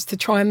progressive measures to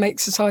try and make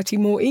society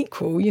more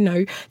equal.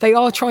 They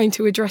are trying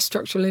to address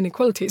structural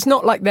inequality. It's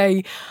not like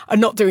they are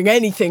not doing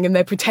anything and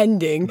they're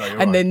pretending,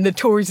 then the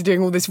Tories are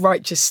doing all this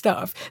righteous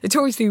stuff. The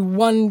Tories do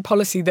one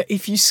policy that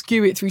if you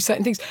skew it through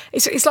certain things,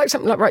 it's like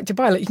something like right to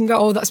buy. You can go,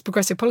 oh, that's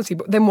progressive policy,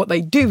 but then what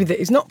they do with it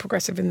is not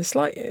progressive in the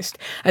slightest.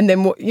 And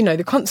then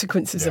the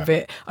consequences of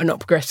it are not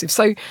progressive.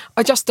 So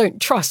I just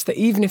don't trust that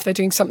even if they're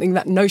doing something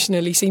that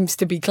notionally seems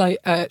to be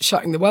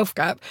shutting the wealth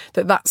gap,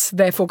 that's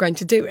therefore going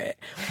to do it.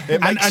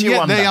 And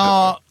yet they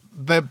are.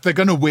 They're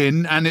going to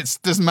win, and it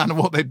doesn't matter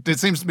what they. It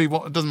seems to be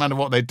it doesn't matter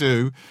what they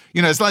do.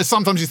 It's like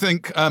sometimes you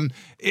think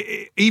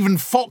even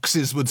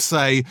foxes would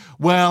say,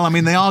 "Well,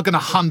 they are going to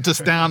hunt us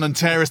down and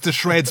tear us to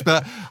shreds,"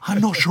 but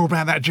I'm not sure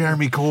about that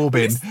Jeremy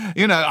Corbyn.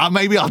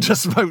 Maybe I'll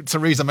just vote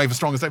Theresa May for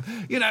strongest.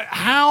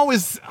 How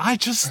is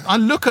I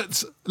look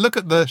at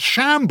the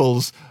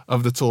shambles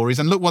of the Tories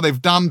and look what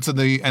they've done to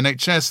the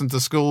NHS and to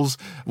schools,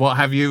 what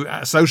have you,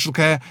 social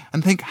care,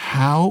 and think,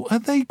 how are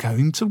they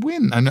going to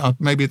win? And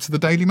maybe it's the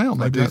Daily Mail.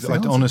 Maybe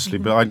honestly,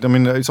 but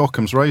it's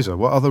Occam's razor.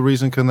 What other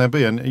reason can there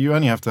be? And you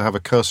only have to have a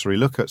cursory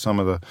look at some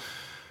of the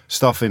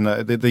stuff in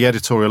the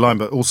editorial line,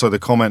 but also the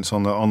comments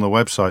on the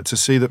website to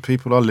see that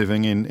people are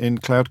living in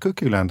cloud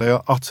cuckoo land. They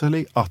are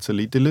utterly,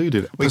 utterly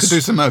deluded. We could do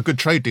some good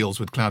trade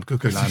deals with cloud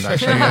cuckoo land.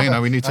 Actually,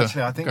 we need to.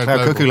 Actually, I think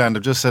cloud cuckoo land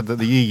have just said that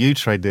the EU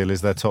trade deal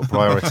is their top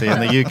priority,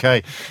 and the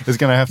UK is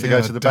going to have to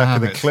go to the back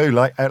of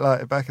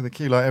the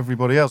queue, like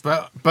everybody else.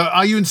 But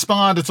are you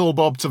inspired at all,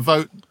 Bob, to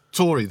vote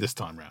Tory this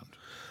time round?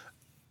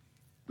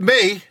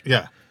 Me?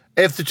 Yeah.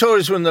 If the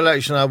Tories win the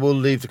election, I will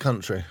leave the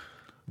country.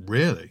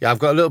 Really? Yeah, I've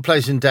got a little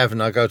place in Devon.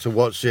 I go to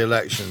watch the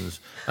elections,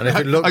 and if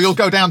it looks, you'll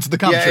go down to the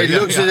country. Yeah,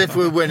 it looks as if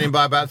we're winning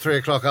by about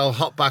 3:00. I'll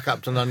hop back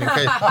up to London in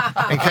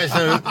case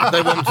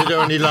they want to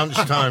do any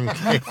lunchtime.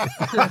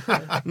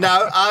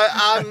 No,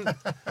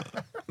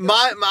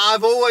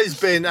 I've always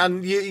been,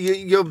 and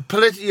your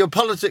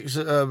politics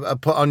are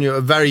put on you at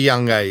a very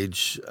young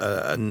age,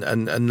 and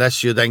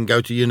unless you then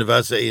go to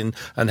university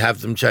and have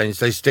them changed,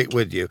 they stick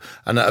with you.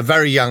 And at a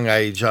very young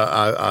age,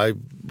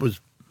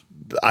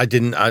 I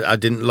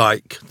didn't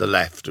like the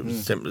left. It was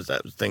as simple as that.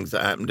 It was things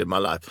that happened in my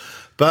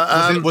life.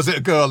 But was it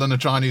a girl in a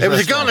Chinese restaurant? It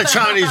was a girl in a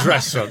Chinese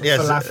restaurant,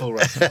 yes. Falafel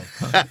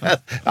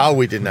restaurant. Oh,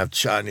 we didn't have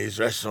Chinese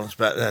restaurants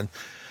back then.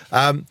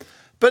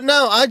 But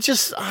no, I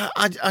just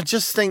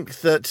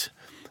think that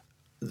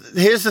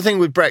here's the thing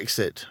with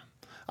Brexit.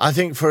 I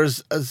think for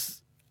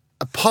as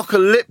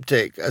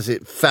apocalyptic as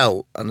it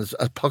felt, and as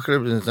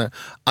apocalyptic,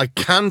 I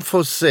can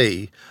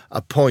foresee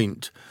a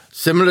point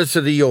similar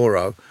to the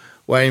euro,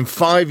 where in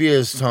 5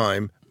 years'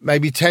 time,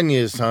 maybe 10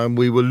 years' time,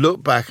 we will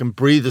look back and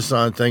breathe a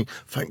sigh and think,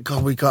 thank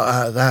God we got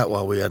out of that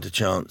while we had a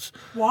chance.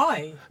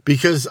 Why?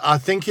 Because I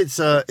think it's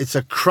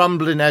a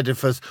crumbling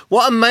edifice.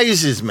 What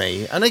amazes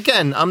me, and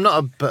again, I'm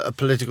not a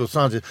political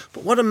scientist,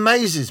 but what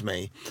amazes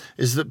me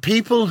is that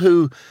people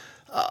who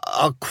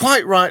are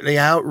quite rightly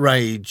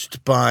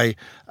outraged by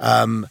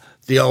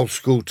the old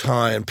school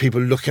tie and people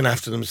looking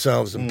after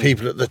themselves and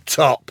people at the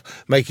top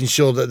making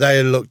sure that they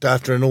are looked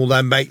after and all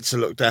their mates are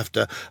looked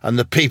after and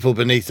the people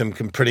beneath them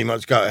can pretty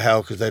much go to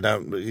hell because they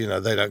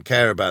don't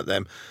care about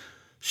them,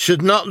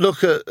 should not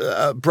look at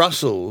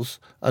Brussels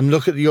and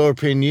look at the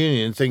European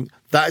Union and think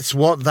that's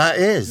what that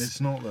is.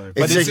 It's not though.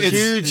 It's a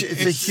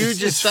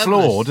huge. It's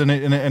flawed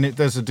and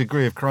there's a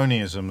degree of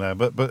cronyism there.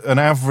 But an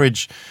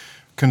average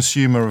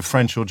consumer of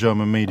French or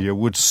German media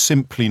would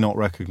simply not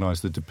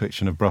recognise the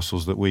depiction of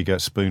Brussels that we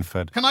get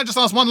spoon-fed. Can I just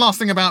ask one last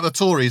thing about the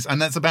Tories, and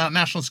that's about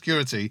national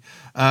security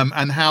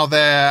and how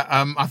they're...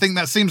 I think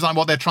that seems like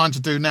what they're trying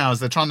to do now is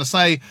they're trying to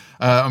say...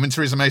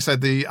 Theresa May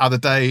said the other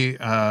day,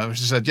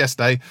 she said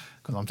yesterday,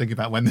 because I'm thinking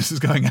about when this is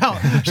going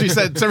out.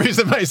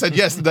 Theresa May said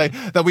yesterday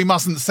that we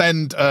mustn't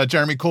send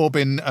Jeremy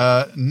Corbyn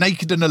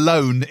naked and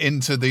alone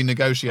into the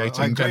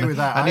negotiating. I agree with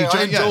that. And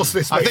I endorse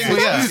this. I think He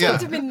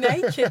would have been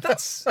naked.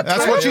 That's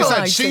what she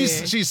said.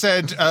 idea. She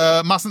said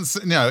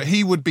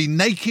he would be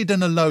naked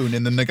and alone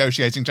in the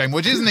negotiating chamber,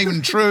 which isn't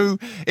even true.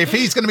 If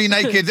he's going to be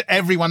naked,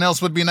 everyone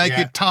else would be naked.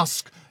 Yeah.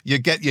 Tusk, you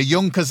get your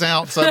Junkers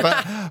out. So,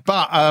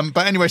 but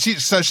anyway,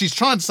 she's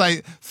trying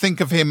to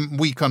think of him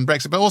weak on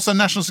Brexit, but also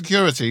national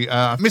security.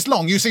 Miss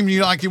Long, you seem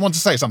like you want to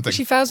say something.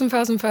 She fails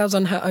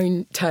on her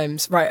own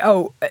terms, right?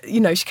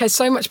 She cares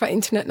so much about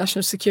internet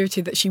national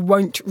security that she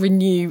won't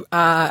renew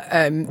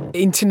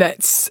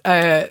internet's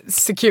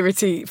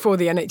security for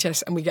the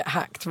NHS, and we get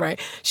hacked, right?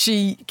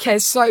 She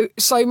cares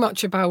so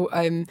much about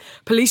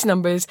police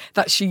numbers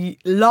that she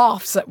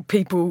laughs at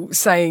people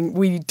saying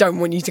we don't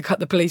want you to cut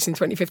the police in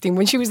 2015.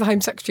 When she was the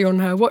Home Secretary on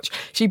her watch,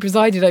 she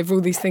presided over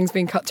all these things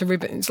being cut to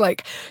ribbons.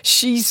 Like,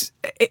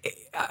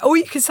 all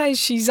you can say is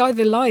she's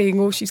either lying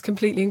or she's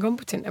completely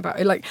incompetent about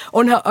it. Like,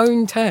 on her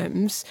own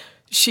terms,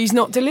 she's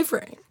not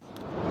delivering.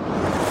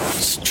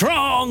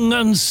 Strong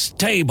and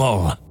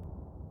stable.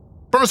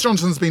 Boris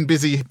Johnson's been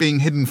busy being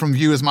hidden from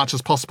view as much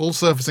as possible,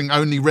 surfacing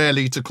only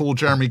rarely to call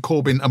Jeremy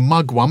Corbyn a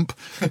mugwump,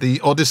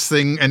 the oddest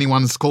thing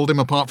anyone's called him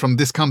apart from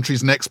this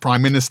country's next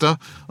Prime Minister.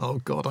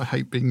 Oh, God, I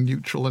hate being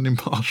neutral and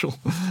impartial,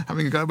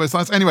 having a go at both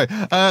sides. Anyway,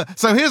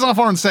 so here's our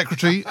Foreign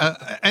Secretary.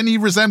 Any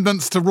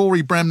resemblance to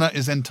Rory Bremner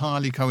is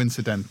entirely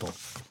coincidental.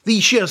 The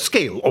sheer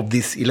scale of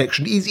this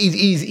election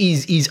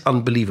is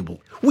unbelievable.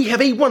 We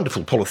have a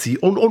wonderful policy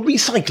on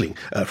recycling.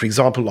 For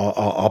example,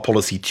 our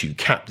policy to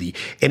cap the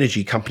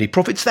energy company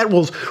profits, that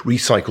was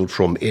recycled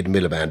from Ed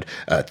Miliband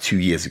 2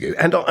 years ago.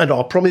 And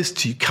our promise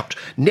to cut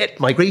net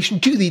migration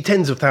to the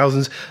tens of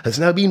thousands has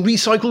now been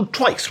recycled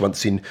twice,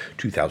 once in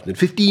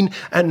 2015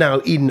 and now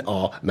in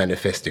our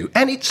manifesto.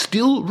 And it's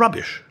still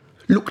rubbish.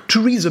 Look,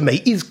 Theresa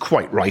May is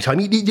quite right. I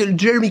mean,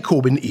 Jeremy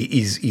Corbyn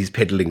is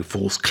peddling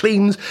false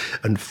claims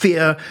and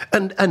fear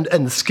and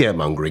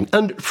scaremongering.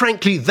 And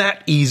frankly,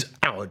 that is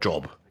our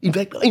job. In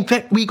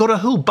fact, we got a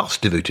whole bus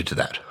devoted to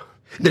that.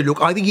 Now,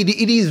 look, I think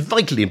it is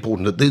vitally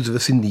important that those of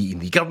us in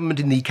the government,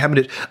 in the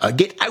cabinet,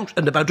 get out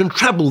and about and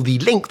travel the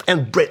length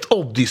and breadth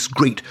of this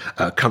great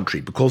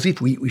country. Because if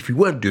we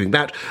weren't doing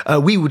that,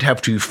 we would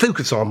have to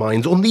focus our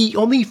minds on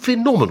the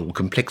phenomenal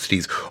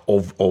complexities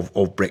of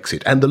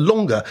Brexit. And the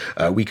longer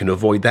we can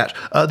avoid that,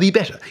 the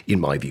better, in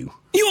my view.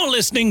 You're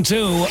listening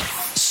to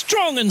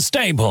Strong and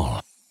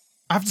Stable.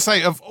 I have to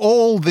say, of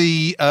all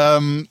the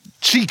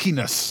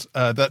cheekiness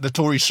that the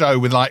Tories show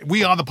with, like,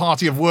 we are the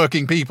party of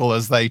working people,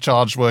 as they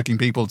charge working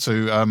people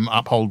to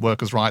uphold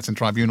workers' rights and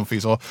tribunal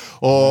fees, or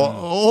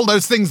all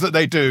those things that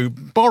they do.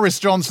 Boris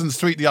Johnson's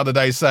tweet the other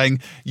day saying,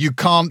 you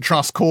can't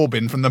trust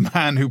Corbyn, from the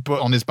man who put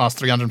on his bus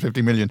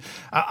 350 million.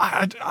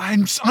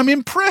 I'm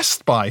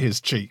impressed by his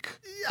cheek.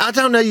 I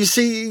don't know. You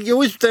see, they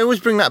always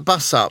bring that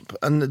bus up,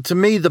 and to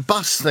me, the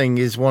bus thing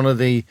is one of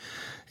the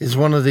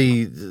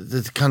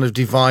kind of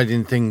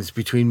dividing things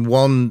between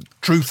one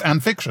truth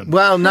and fiction.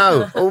 Well,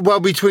 no. Well,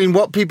 between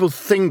what people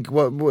think,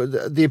 what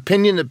the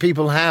opinion that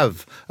people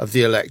have of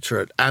the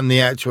electorate and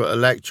the actual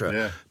electorate.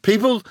 Yeah.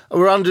 People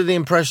were under the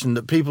impression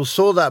that people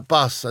saw that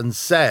bus and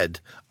said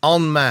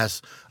en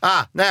masse,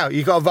 now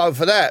you got to vote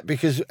for that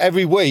because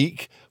every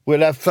week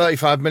we'll have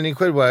 35 million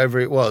quid, whatever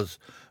it was,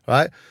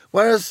 right?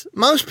 Whereas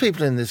most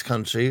people in this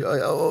country,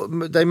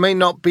 they may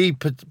not be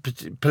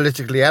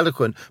politically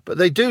eloquent, but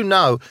they do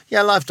know,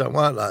 life don't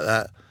work like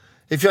that.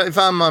 If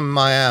I'm on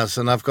my house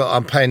and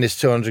I'm paying this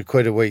 200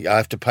 quid a week, I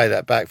have to pay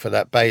that back for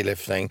that bailiff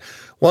thing.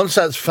 Once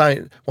that's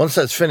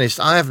finished,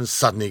 I haven't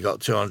suddenly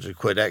got 200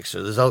 quid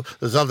extra. There's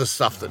other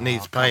stuff that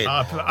needs paying.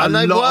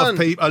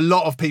 A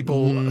lot of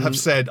people have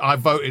said I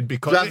voted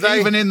because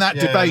even in that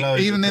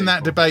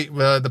debate,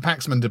 the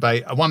Paxman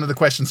debate, one of the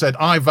questions said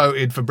I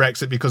voted for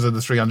Brexit because of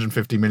the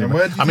 350 million. And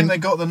where do you think they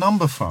got the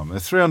number from? The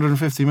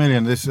 350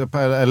 million. This is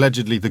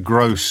allegedly the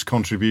gross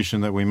contribution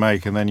that we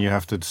make, and then you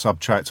have to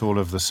subtract all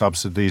of the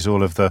subsidies,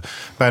 all of the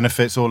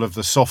benefits, all of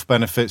the soft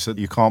benefits that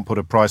you can't put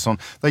a price on.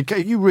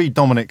 You read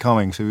Dominic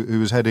Cummings, who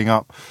was heading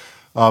up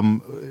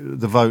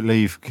the Vote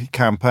Leave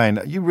campaign.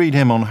 You read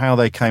him on how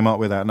they came up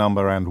with that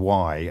number and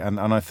why. And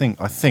I think,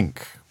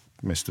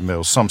 Mr.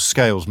 Mills, some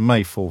scales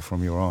may fall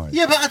from your eyes.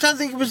 Yeah, but I don't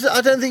think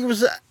it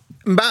was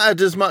mattered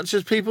as much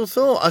as people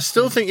thought. I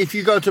still think if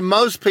you go to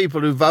most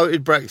people who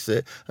voted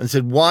Brexit and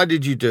said, why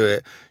did you do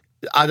it?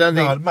 I don't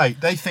think... No, mate,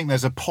 they think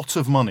there's a pot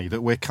of money that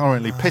we're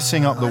currently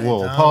pissing up the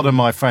wall, pardon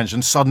my French,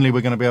 and suddenly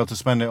we're going to be able to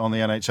spend it on the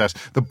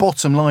NHS. The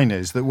bottom line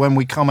is that when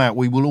we come out,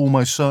 we will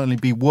almost certainly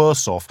be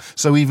worse off.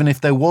 So even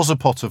if there was a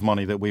pot of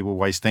money that we were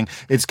wasting,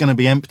 it's going to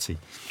be empty.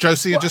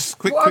 Josie, just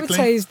quickly. What I would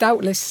say is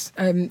doubtless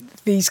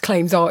these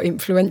claims are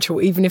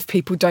influential, even if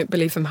people don't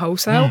believe them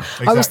wholesale.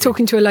 Exactly. I was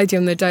talking to a lady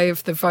on the day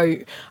of the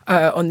vote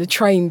on the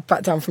train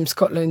back down from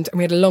Scotland, and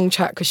we had a long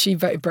chat because she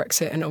voted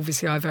Brexit and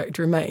obviously I voted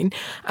Remain.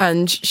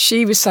 And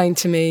she was saying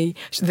to me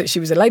that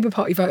she was a Labour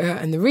Party voter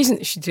and the reason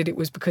that she did it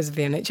was because of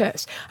the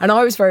NHS. And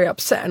I was very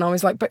upset and I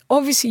was like, but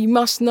obviously you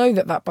must know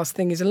that bus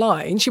thing is a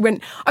lie. And she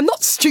went, I'm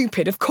not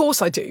stupid, of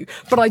course I do,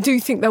 but I do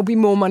think there'll be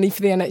more money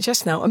for the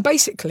NHS now. And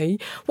basically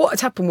what had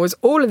happened was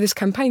all of this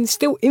campaign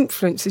still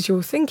influences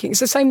your thinking.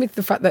 It's the same with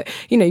the fact that,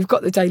 you've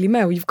got the Daily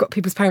Mail, you've got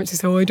people's parents who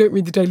say, I don't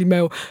read the Daily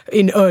Mail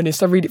in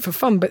earnest, I read it for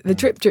fun, but the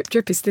drip, drip,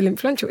 drip is still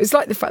influential. It's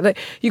like the fact that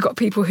you've got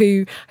people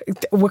who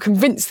were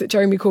convinced that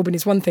Jeremy Corbyn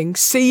is one thing,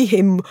 see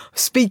him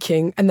speak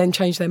making and then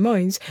change their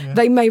minds.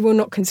 They may well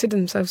not consider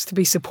themselves to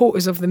be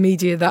supporters of the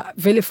media that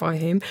vilify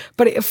him,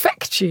 but it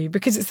affects you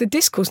because it's the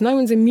discourse. No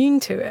one's immune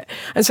to it.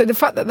 And so the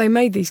fact that they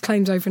made these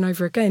claims over and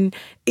over again,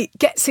 it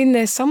gets in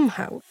there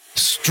somehow.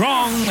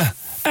 Strong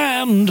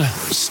and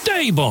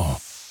stable.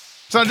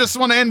 So I just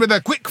want to end with a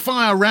quick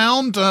fire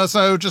round.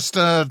 So just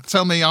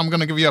tell me, I'm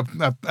going to give you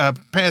a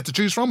pair to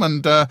choose from,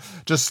 and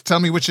just tell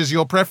me which is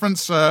your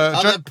preference.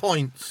 Are there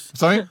points?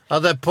 Sorry?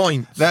 Are there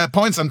points? There are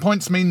points, and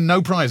points mean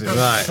no prizes.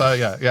 Right. So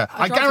yeah.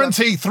 I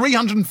guarantee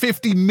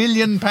 £350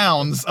 million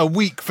a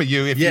week for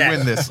you if you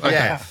win this. Okay.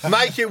 Yeah.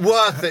 Make it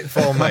worth it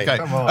for me.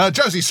 Okay.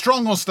 Josie,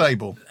 strong or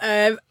stable?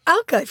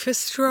 I'll go for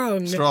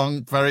strong.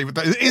 Strong,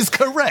 is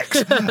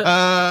correct.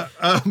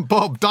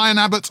 Bob, Diane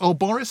Abbott or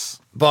Boris?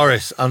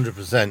 Boris,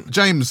 100%.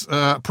 James,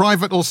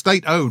 private or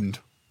state-owned?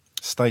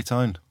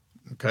 State-owned.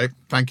 Okay,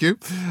 thank you. You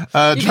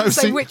didn't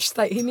say Josie? which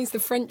state. He means the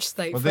French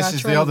state. Well, for our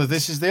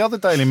this is the other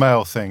Daily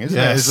Mail thing, isn't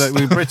Yes. it?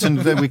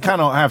 Is that we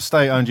cannot have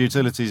state-owned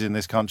utilities in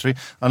this country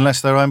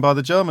unless they're owned by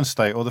the German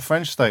state or the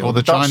French state or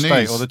the Dutch Chinese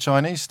state or the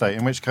Chinese state.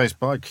 In which case,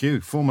 by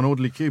queue, form an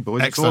orderly queue,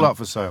 boys. Excellent. It's all up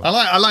for sale.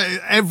 I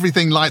like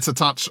everything lights a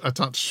touch paper.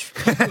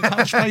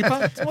 What's the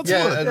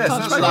word?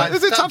 touch Paper. paper.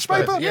 Is it touch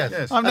paper? Yes.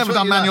 I've That's never what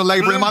done you manual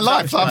like. labour in my Blue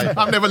life. So touch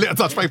I've never lit a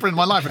touch paper in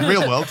my life in the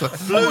real world.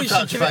 Blue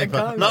touch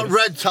paper, not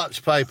red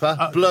touch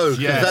paper. Blue, because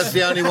yes. that's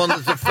the only one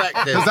that's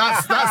effective.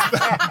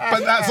 But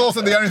that's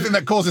also the only thing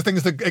that causes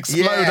things to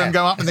explode and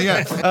go up in the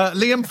air.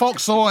 Liam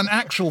Fox or an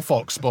actual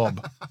fox,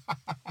 Bob?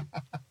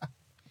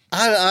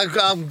 I'm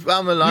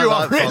a lot You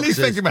are like really foxes.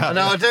 thinking about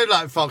No, it. I do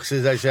like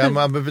foxes, actually.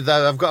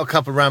 I've got a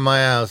couple around my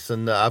house,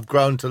 and I've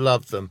grown to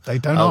love them. They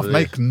don't often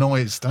make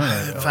noise, don't they?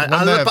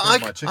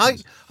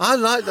 I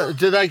like that.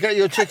 Do they get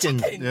your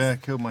chickens? Yeah,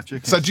 killed my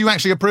chicken. So do you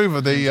actually approve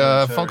of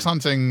the fox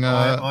hunting?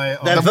 They're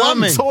the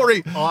one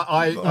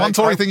vermin.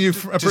 Tory thing you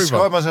approve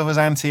describe of? myself as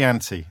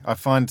anti-anti. I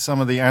find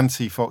some of the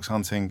anti-fox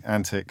hunting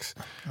antics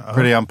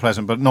pretty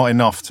unpleasant, but not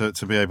enough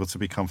to be able to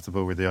be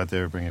comfortable with the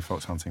idea of bringing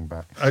fox hunting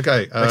back.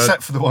 Okay.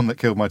 Except for the one that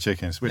killed my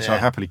chickens, which I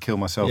happily kill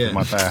myself with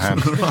my bare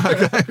hands.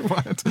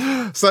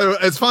 Right. So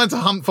it's fine to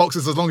hunt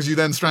foxes as long as you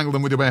then strangle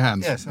them with your bare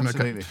hands. Yes,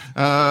 absolutely.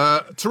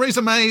 Okay.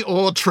 Theresa May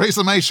or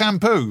Theresa May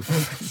shampoo? You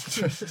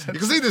can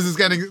see this is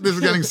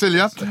getting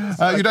sillier.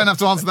 You don't have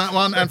to answer that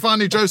one. And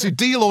finally, Josie,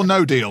 deal or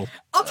no deal?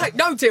 I'll take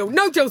no deal.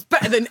 No deal's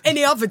better than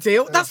any other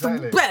deal. That's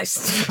the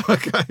best.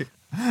 Okay.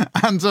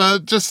 And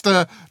just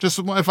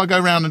if I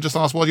go around and just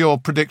ask what are your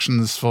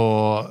predictions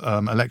for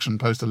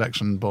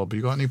post-election, Bob?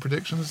 You got any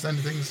predictions?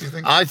 Anything you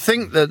think? I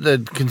think that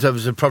the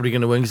Conservatives are probably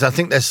going to win because I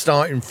think they're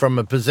starting from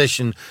a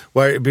position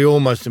where it'd be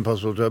almost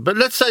impossible to do it. But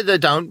let's say they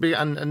don't,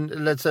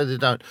 and let's say they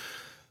don't.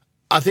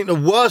 I think the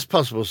worst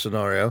possible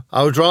scenario,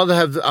 I would rather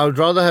have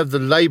the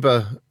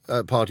Labour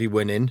Party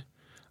winning.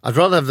 I'd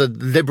rather have the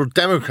Liberal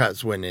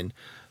Democrats winning.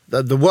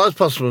 The worst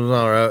possible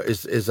scenario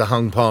is a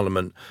hung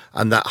parliament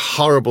and that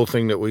horrible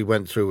thing that we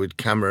went through with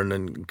Cameron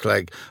and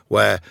Clegg,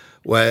 where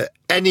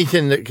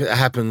anything that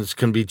happens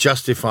can be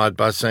justified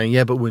by saying,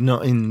 yeah, but we're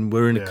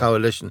in a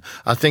coalition.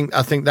 I think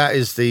that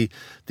is the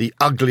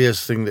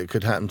ugliest thing that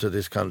could happen to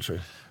this country.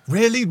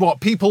 Really?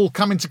 What, people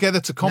coming together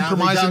to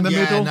compromise in the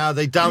middle? No,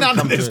 they don't. None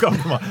of this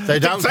compromise. They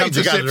don't come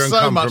together and so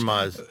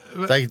compromise.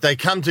 They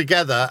come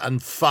together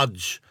and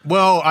fudge.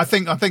 Well, I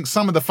think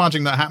some of the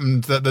fudging that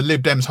happened, that the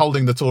Lib Dems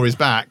holding the Tories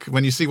back,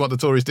 when you see what the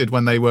Tories did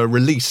when they were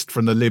released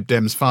from the Lib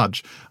Dems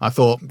fudge, I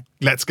thought,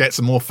 let's get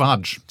some more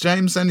fudge.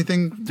 James,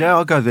 anything? Yeah,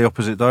 I'll go the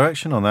opposite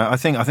direction on that. I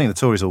think the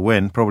Tories will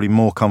win, probably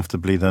more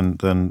comfortably than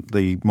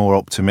the more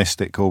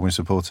optimistic Corbyn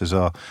supporters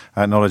are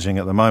acknowledging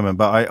at the moment.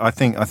 But I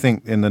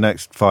think in the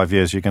next 5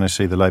 years you're going to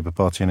see the Labour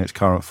Party in its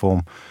current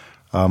form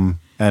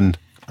end.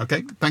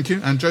 Okay, thank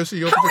you. And Josie,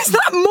 your How is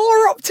that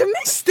more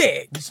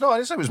optimistic? It's not. I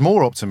didn't say it was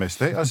more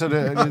optimistic. I said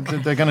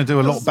they're going to do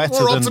a lot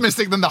better. More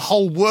optimistic than the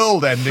whole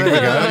world ending,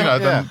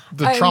 than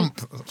the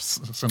Trump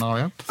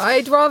scenario.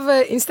 I'd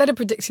rather, instead of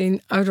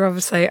predicting, I'd rather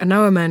say, I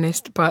know I'm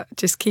earnest, but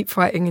just keep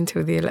fighting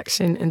until the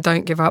election and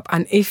don't give up.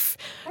 And if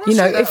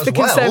the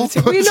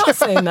Conservatives, well, you're not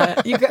saying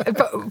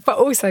that, but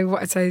also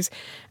what I'd say is,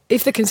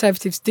 if the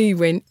Conservatives do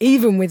win,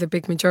 even with a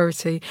big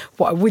majority,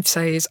 what I would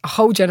say is a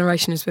whole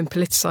generation has been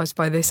politicised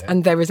by this,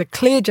 and there is a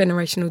clear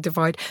generational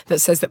divide that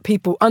says that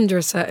people under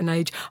a certain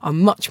age are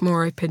much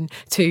more open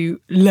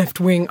to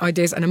left-wing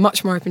ideas and are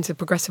much more open to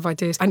progressive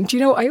ideas. And do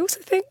you know what I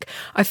also think?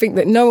 I think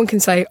that no one can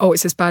say, oh,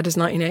 it's as bad as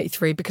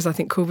 1983, because I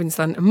think Corbyn's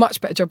done a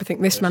much better job. I think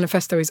this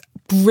manifesto is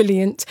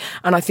brilliant,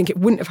 and I think it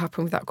wouldn't have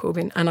happened without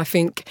Corbyn. And I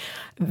think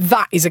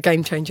that is a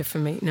game changer for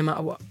me, no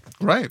matter what.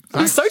 Great.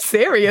 I'm so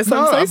serious.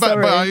 I'm so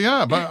sorry.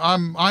 But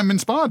I'm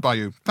inspired by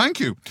you. Thank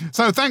you.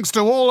 So thanks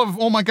to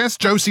all my guests,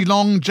 Josie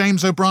Long,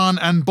 James O'Brien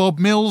and Bob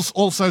Mills.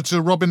 Also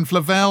to Robin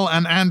Flavel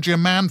and Andrea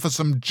Mann for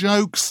some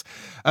jokes.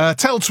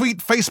 Tell, tweet,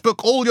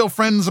 Facebook, all your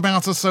friends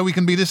about us so we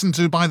can be listened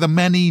to by the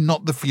many,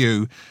 not the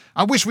few.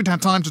 I wish we'd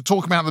had time to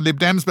talk about the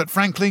Lib Dems, but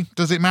frankly,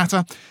 does it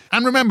matter?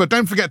 And remember,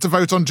 don't forget to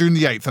vote on June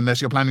the 8th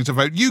unless you're planning to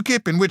vote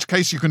UKIP, in which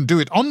case you can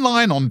do it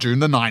online on June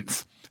the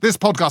 9th. This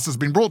podcast has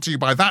been brought to you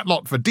by That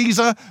Lot for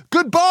Deezer.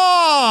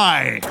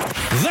 Goodbye!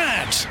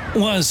 That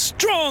was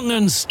Strong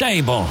and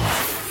Stable.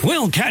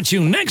 We'll catch you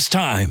next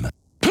time.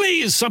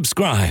 Please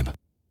subscribe.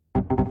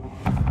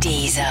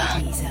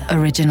 Deezer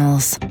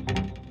Originals.